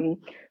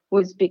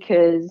was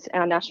because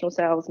our national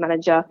sales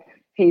manager,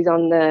 he's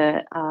on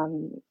the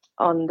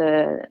on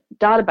the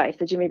database,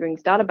 the Jimmy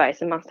Brings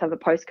database, and must have a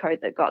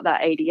postcode that got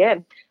that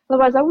EDM.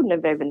 Otherwise, I wouldn't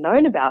have even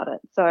known about it.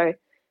 So,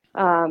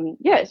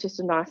 it's just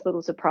a nice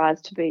little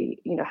surprise to be,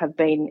 have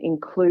been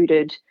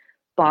included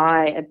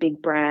by a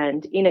big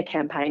brand in a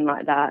campaign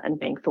like that and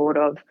being thought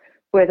of,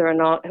 whether or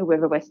not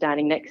whoever we're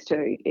standing next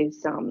to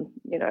is,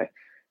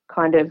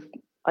 kind of,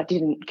 I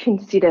didn't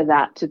consider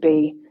that to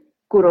be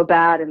good or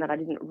bad and that I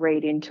didn't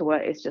read into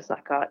it. It's just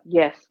like,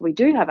 yes, we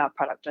do have our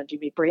product on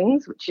Jimmy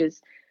Brings, which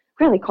is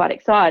really quite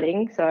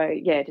exciting. So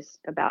yeah, just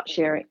about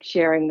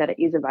sharing that it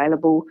is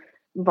available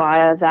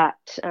via that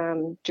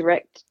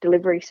direct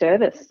delivery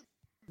service.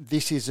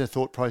 This is a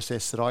thought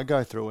process that I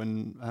go through,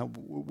 and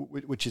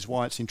which is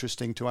why it's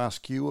interesting to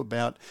ask you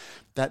about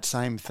that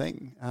same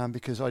thing,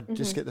 because I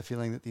just get the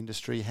feeling that the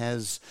industry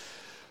has,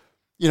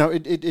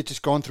 it's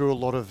just gone through a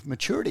lot of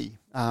maturity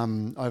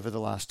over the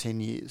last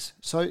 10 years.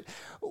 So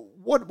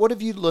what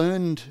have you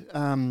learned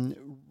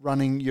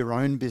running your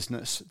own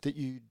business that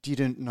you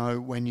didn't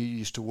know when you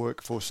used to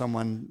work for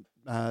someone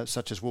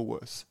such as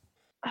Woolworths?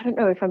 I don't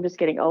know if I'm just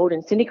getting old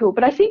and cynical,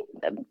 but I think,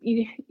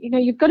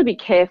 you've got to be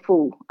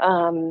careful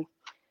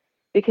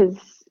because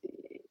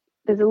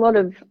there's a lot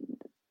of,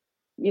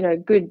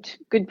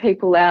 good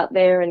people out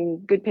there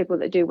and good people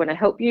that do want to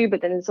help you, but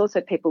then there's also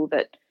people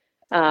that,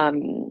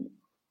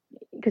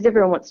 because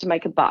everyone wants to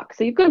make a buck.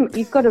 So you've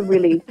got to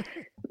really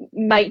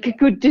make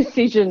good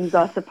decisions,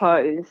 I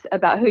suppose,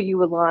 about who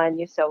you align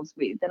yourselves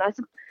with. And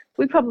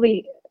we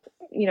probably,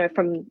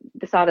 from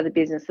the side of the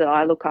business that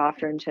I look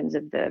after in terms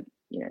of the,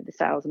 the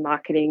sales and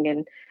marketing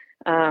and,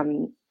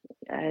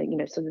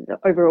 sort of the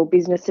overall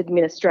business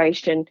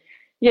administration,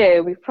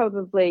 I'm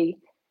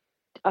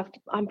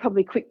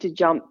probably quick to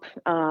jump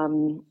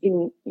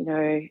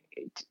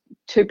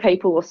to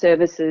people or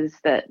services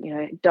that,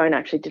 don't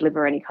actually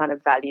deliver any kind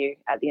of value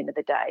at the end of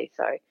the day.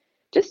 So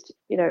just,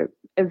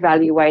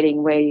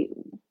 evaluating where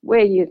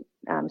you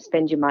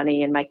spend your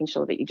money and making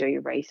sure that you do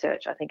your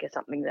research, I think is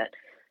something that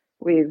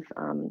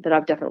that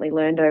I've definitely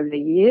learned over the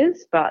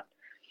years. But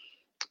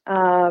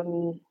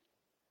what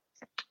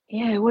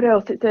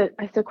else?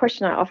 It's a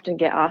question I often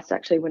get asked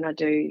actually when I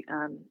do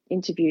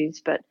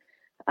interviews, but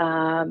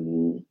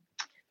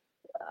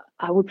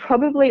I would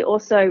probably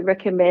also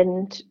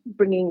recommend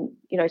bringing,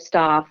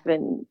 staff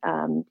and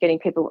getting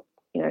people,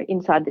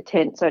 inside the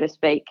tent, so to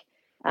speak,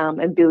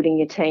 and building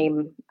your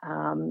team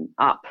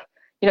up,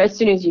 as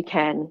soon as you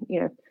can,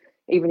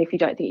 even if you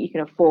don't think you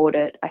can afford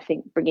it. I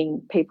think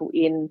bringing people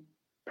in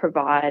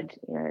provide,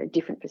 a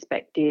different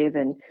perspective,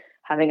 and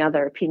having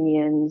other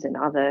opinions and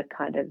other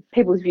kind of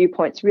people's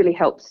viewpoints really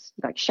helps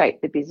shape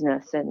the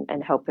business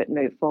and help it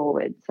move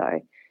forward. So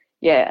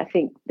yeah, I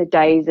think the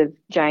days of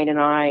Jane and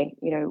I,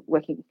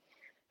 working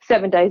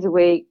 7 days a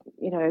week,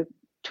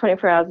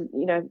 24 hours,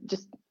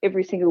 just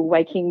every single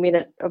waking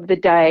minute of the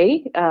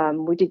day.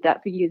 We did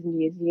that for years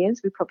and years and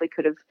years. We probably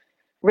could have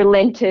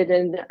relented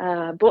and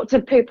brought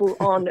some people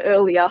on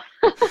earlier.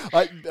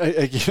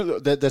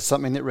 That's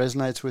something that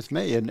resonates with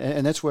me.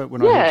 And that's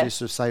when I heard you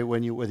sort of say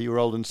whether you're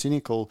old and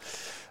cynical,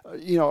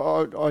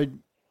 I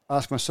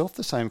ask myself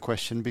the same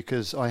question,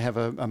 because I have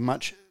a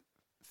much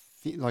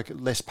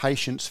less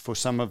patience for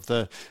some of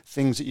the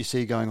things that you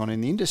see going on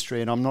in the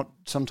industry. And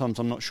sometimes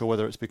I'm not sure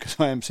whether it's because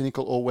I am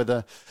cynical or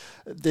whether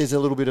there's a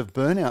little bit of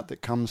burnout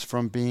that comes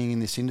from being in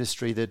this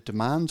industry that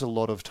demands a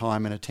lot of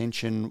time and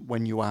attention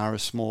when you are a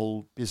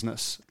small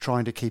business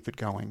trying to keep it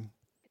going.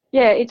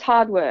 Yeah, it's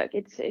hard work.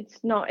 It's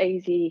not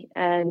easy.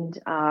 And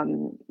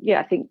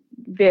I think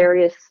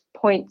various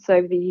points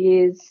over the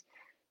years,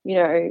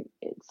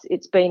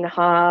 it's been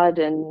hard.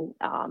 And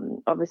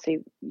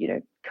obviously,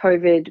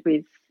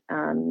 COVID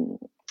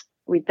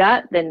with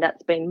that, then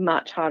that's been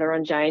much harder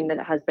on Jane than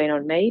it has been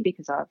on me,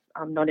 because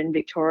I'm not in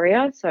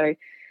Victoria. So,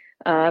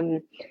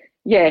 but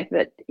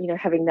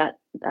having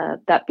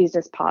that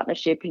business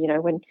partnership,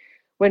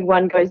 when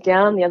one goes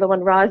down, the other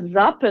one rises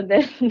up, and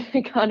then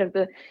kind of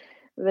the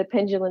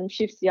pendulum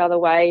shifts the other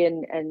way,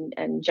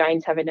 and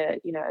Jane's having a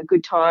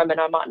good time, and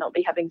I might not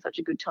be having such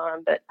a good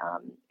time, but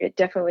it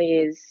definitely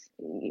is.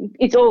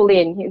 It's all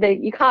in.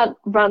 You can't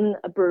run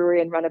a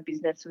brewery and run a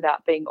business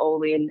without being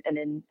all in,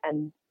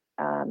 and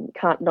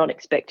can't not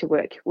expect to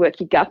work your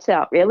guts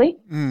out, really.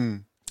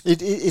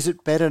 Is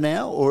it better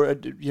now, or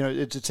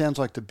it sounds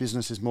like the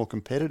business is more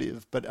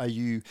competitive, but are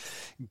you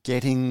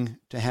getting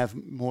to have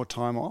more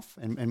time off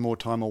and more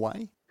time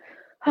away?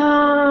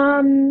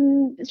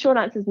 The short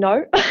answer is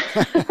no.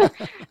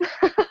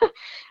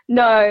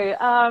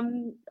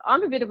 No,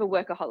 I'm a bit of a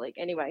workaholic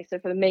anyway. So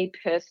for me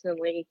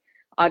personally,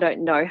 I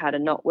don't know how to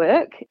not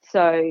work.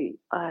 So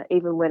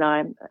even when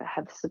I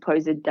have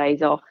supposed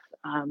days off,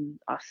 I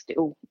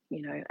still,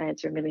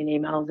 answer a million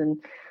emails, and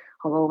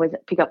I'll always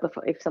pick up the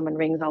phone. If someone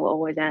rings, I'll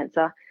always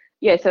answer.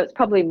 Yeah, so it's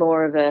probably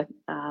more of a,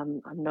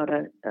 I'm not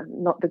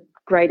the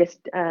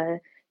greatest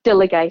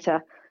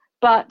delegator,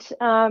 but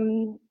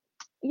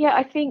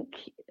I think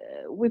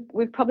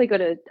we've probably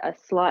got a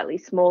slightly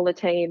smaller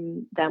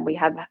team than we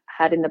have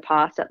had in the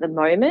past at the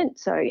moment.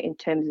 So in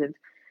terms of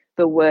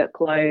the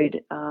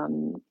workload,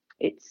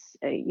 it's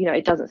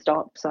it doesn't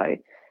stop. So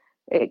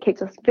it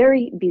keeps us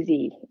very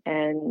busy.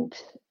 And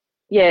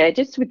yeah,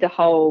 just with the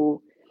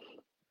whole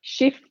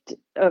shift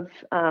of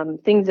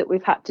things that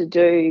we've had to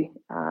do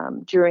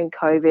during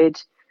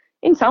COVID,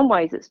 in some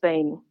ways it's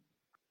been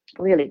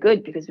really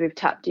good because we've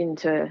tapped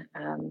into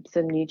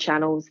some new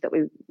channels that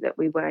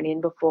we weren't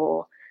in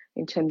before,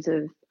 in terms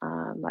of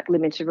like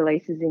limited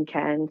releases in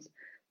Cairns.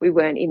 We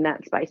weren't in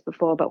that space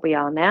before, but we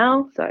are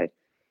now. So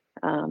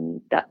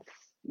that's,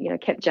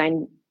 kept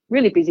Jane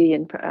really busy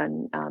and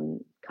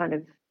kind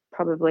of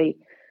probably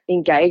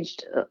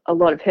engaged a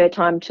lot of her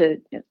time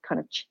to kind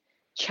of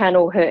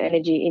channel her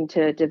energy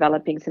into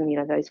developing some,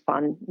 those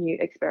fun new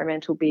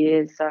experimental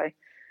beers. So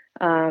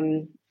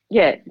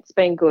yeah, it's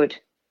been good.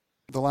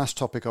 The last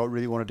topic I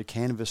really wanted to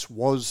canvass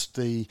was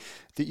that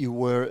you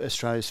were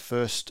Australia's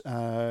first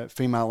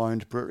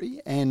female-owned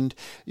brewery, and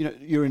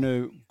you're in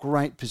a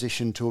great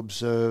position to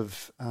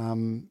observe,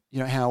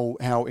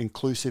 how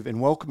inclusive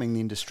and welcoming the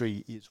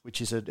industry is,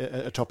 which is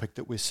a topic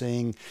that we're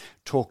seeing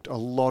talked a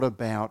lot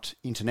about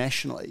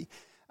internationally.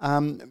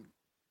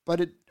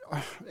 But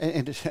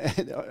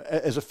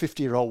as a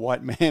 50-year-old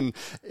white man,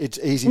 it's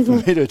easy for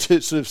me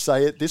to sort of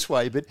say it this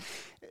way, but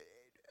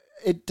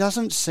it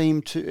doesn't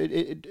seem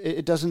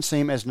it doesn't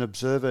seem as an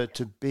observer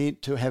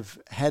to have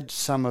had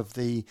some of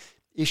the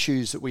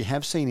issues that we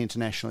have seen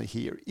internationally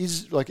here.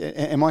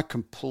 Am I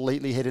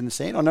completely head in the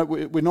sand? I know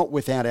we're not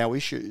without our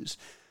issues,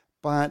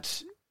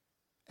 but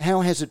how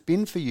has it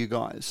been for you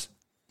guys?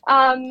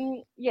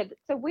 Yeah,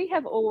 so we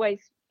have always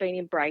been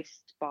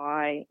embraced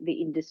by the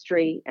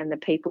industry and the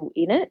people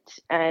in it,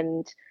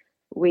 and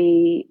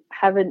we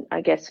haven't,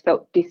 I guess,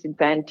 felt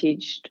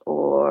disadvantaged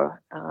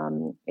or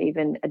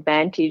even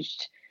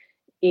advantaged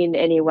in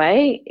any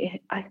way.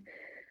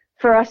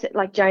 For us,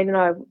 like Jane and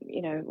I,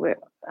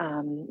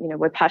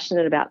 we're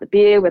passionate about the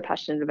beer, we're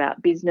passionate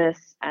about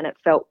business, and it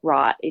felt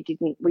right.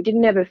 We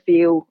didn't ever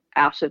feel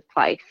out of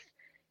place.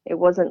 It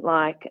wasn't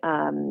like,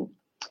 and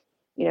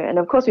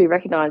of course we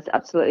recognised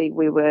absolutely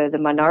we were the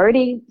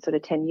minority sort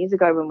of 10 years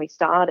ago when we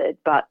started,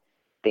 but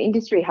the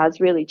industry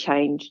has really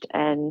changed,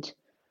 and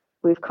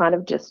we've kind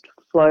of just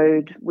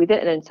flowed with it,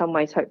 and in some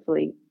ways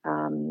hopefully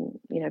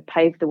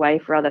paved the way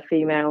for other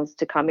females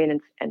to come in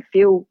and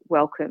feel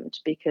welcomed,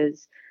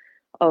 because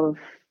of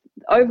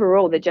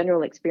overall the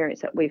general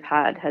experience that we've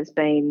had has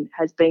been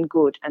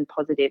good and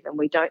positive, and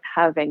we don't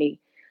have any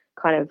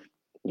kind of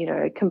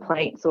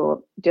complaints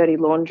or dirty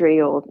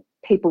laundry or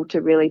people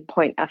to really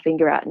point our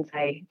finger at and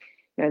say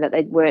that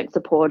they weren't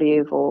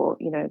supportive or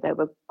they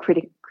were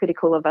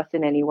critical of us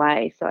in any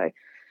way. So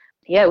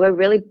yeah, we're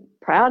really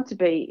proud to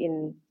be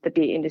in the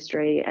beer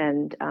industry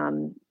and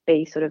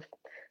be sort of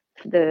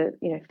the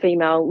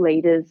female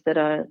leaders that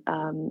are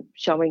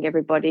showing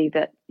everybody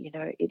that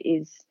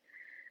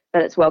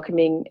that it's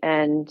welcoming,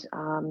 and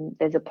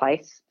there's a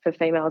place for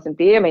females in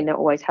beer. I mean, there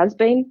always has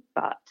been,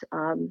 but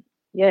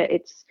yeah,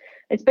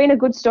 it's been a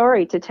good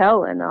story to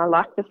tell, and I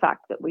like the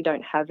fact that we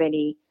don't have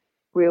any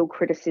real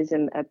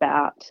criticism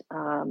about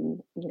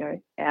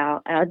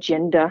our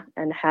gender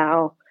and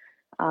how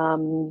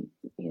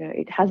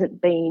it hasn't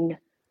been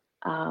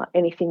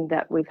anything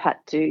that we've had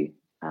to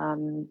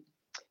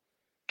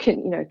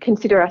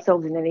consider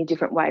ourselves in any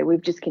different way.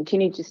 We've just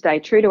continued to stay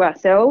true to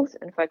ourselves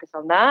and focus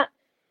on that,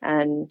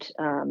 and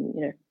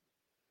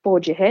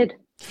forge ahead.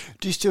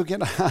 Do you still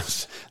get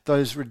asked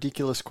those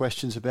ridiculous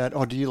questions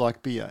about, do you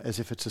like beer, as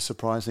if it's a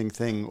surprising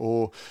thing,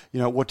 or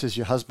what does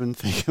your husband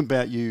think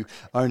about you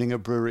owning a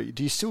brewery?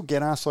 Do you still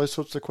get asked those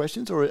sorts of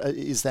questions, or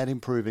is that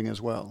improving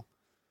as well?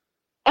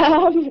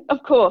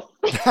 Of course.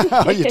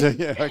 Oh, you do?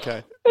 Yeah,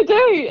 okay. We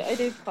do. It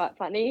is quite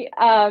funny.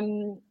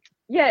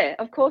 Yeah,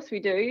 of course we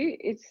do.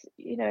 It's,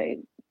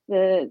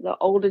 the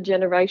older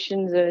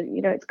generations are,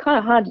 it's kind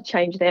of hard to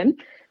change them.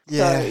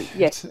 Yeah. So,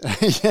 yes.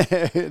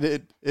 Yeah,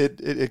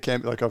 it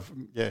can be like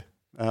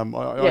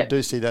I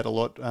do see that a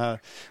lot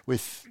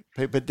with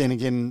people, but then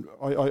again,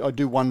 I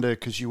do wonder,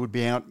 because you would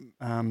be out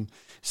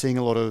seeing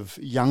a lot of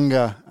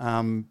younger,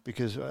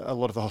 because a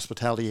lot of the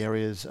hospitality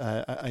areas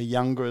are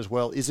younger as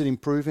well. Is it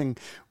improving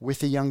with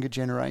the younger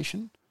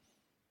generation?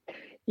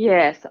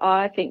 Yes,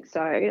 I think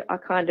so. I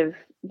kind of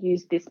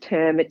use this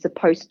term, it's a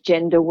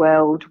post-gender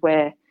world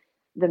where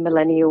the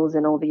millennials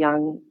and all the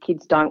young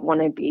kids don't want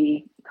to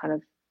be kind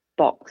of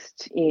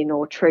boxed in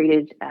or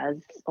treated as,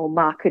 or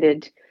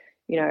marketed,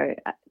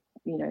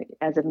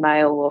 as a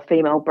male or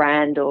female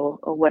brand or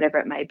whatever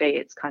it may be.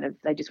 It's kind of,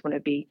 they just want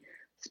to be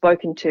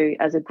spoken to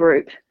as a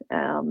group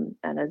and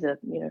as a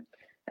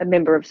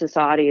member of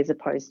society, as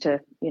opposed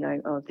to,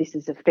 this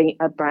is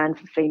a brand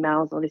for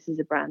females, or this is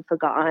a brand for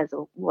guys,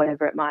 or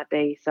whatever it might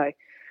be. So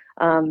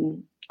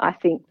I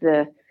think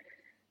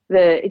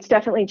it's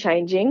definitely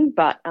changing,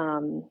 but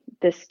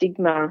the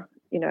stigma,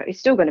 is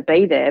still going to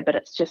be there, but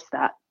it's just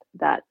that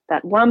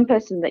one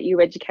person that you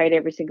educate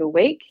every single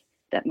week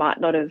that might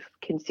not have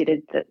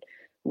considered that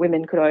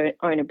women could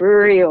own a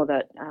brewery, or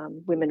that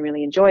women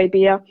really enjoy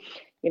beer.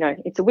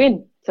 It's a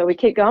win. So we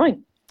keep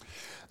going.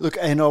 Look,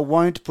 and I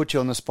won't put you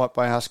on the spot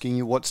by asking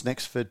you what's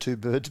next for Two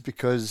Birds,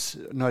 because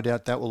no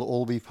doubt that will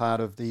all be part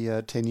of the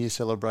 10-year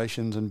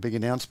celebrations and big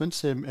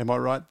announcements. Am I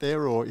right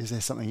there, or is there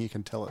something you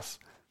can tell us?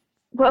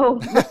 Well,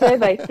 the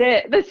survey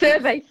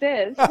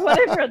says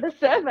whatever the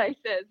survey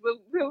says,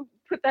 we'll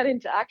put that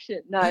into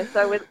action. No,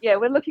 so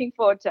we're looking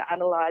forward to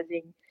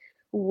analysing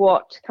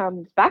what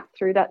comes back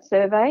through that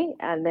survey,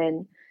 and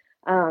then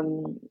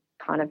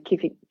kind of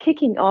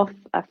kicking off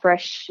a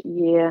fresh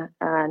year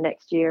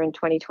next year in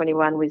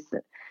 2021 with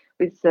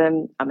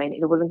some. I mean,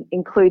 it will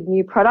include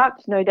new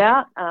product, no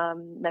doubt.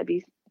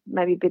 Maybe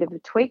a bit of a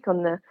tweak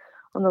on the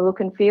look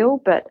and feel,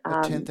 but the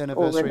 10th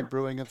anniversary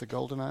brewing of the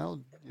Golden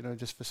Ale,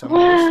 just for some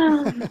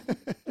well, of us.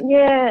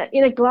 Yeah,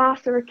 in a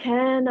glass or a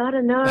can. I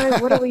don't know.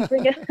 What do we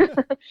bring it?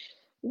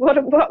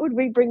 What would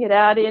we bring it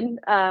out in?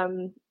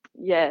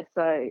 We'll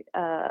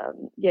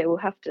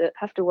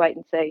have to wait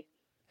and see.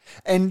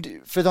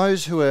 And for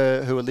those who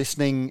are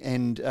listening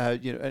and are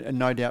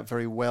no doubt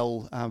very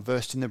well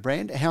versed in the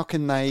brand, how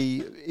can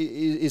they?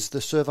 Is the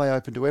survey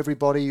open to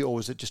everybody, or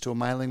is it just to a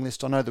mailing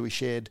list? I know that we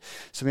shared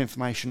some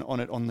information on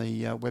it on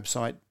the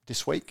website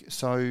this week.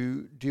 So,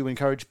 do you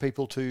encourage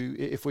people to,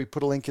 if we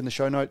put a link in the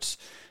show notes,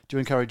 do you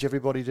encourage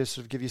everybody to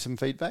sort of give you some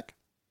feedback?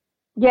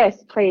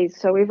 Yes, please.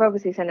 So we've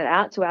obviously sent it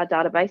out to our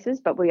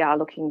databases, but we are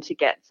looking to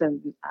get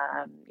some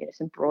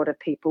broader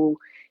people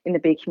in the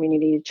beer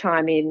community to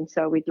chime in.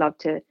 So we'd love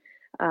to,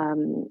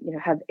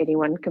 have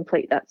anyone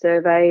complete that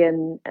survey,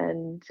 and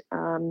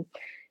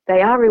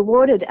they are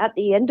rewarded at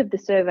the end of the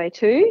survey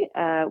too,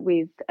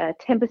 with a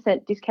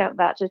 10% discount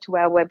voucher to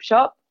our web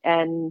shop,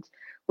 and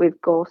we've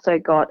also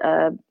got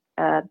a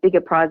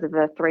bigger prize of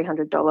a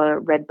 $300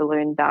 red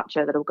balloon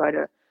voucher that'll go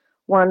to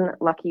one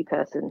lucky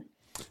person.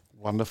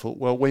 Wonderful.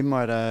 Well, we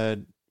might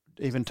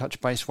even touch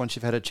base once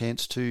you've had a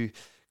chance to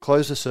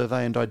close the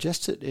survey and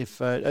digest it. If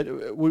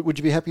would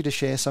you be happy to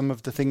share some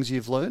of the things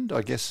you've learned?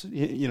 I guess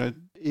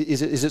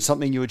is it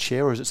something you would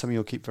share, or is it something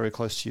you'll keep very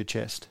close to your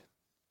chest?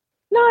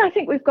 No, I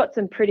think we've got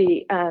some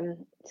pretty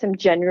some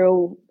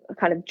general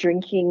kind of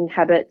drinking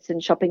habits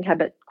and shopping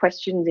habit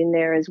questions in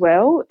there as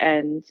well,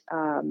 and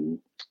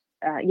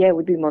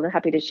we'd be more than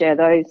happy to share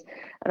those.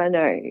 And I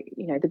know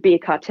the Beer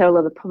Cartel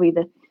are probably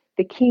the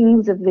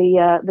kings of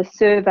the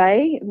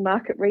survey,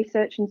 market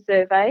research and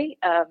survey.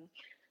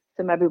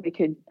 So maybe we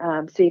could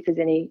see if there's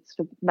any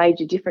sort of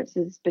major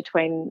differences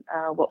between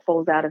what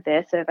falls out of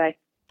their survey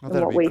and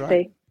what we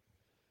see.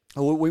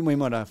 Well, we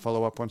might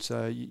follow up once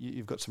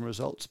you've got some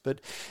results.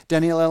 But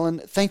Danielle Allen,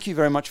 thank you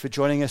very much for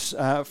joining us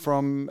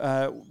from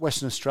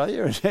Western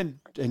Australia and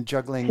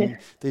juggling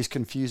these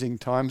confusing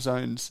time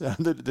zones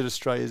that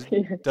Australia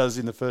does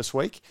in the first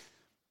week.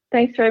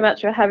 Thanks very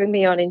much for having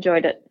me on.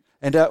 Enjoyed it.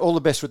 And all the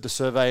best with the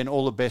survey, and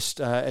all the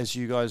best as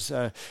you guys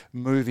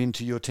move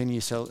into your 10-year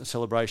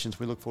celebrations.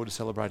 We look forward to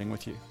celebrating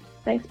with you.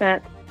 Thanks,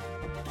 Matt.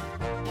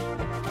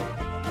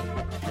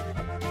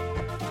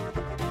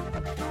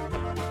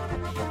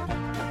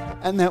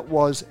 And that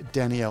was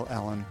Danielle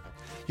Allen.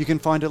 You can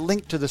find a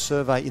link to the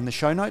survey in the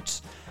show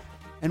notes.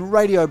 And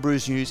Radio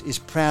Brews News is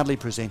proudly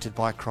presented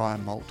by Cryer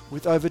Malt.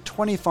 With over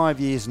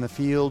 25 years in the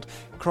field,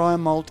 Cryer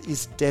Malt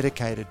is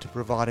dedicated to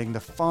providing the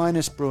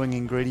finest brewing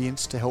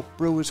ingredients to help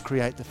brewers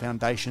create the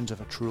foundations of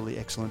a truly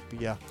excellent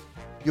beer.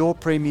 Your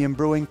premium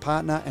brewing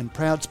partner and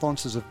proud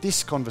sponsors of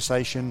this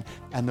conversation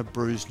and the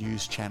Brews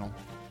News channel.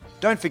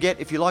 Don't forget,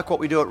 if you like what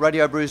we do at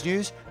Radio Brews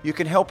News, you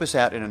can help us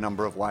out in a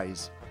number of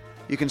ways.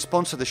 You can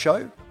sponsor the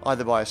show,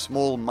 either by a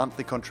small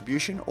monthly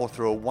contribution or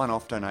through a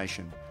one-off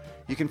donation.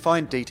 You can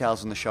find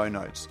details in the show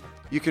notes.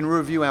 You can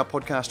review our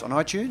podcast on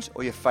iTunes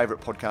or your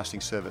favourite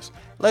podcasting service.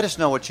 Let us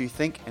know what you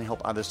think and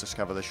help others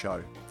discover the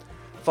show.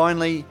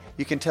 Finally,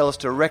 you can tell us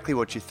directly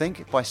what you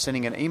think by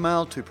sending an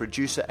email to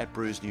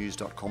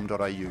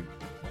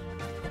producer@brewsnews.com.au.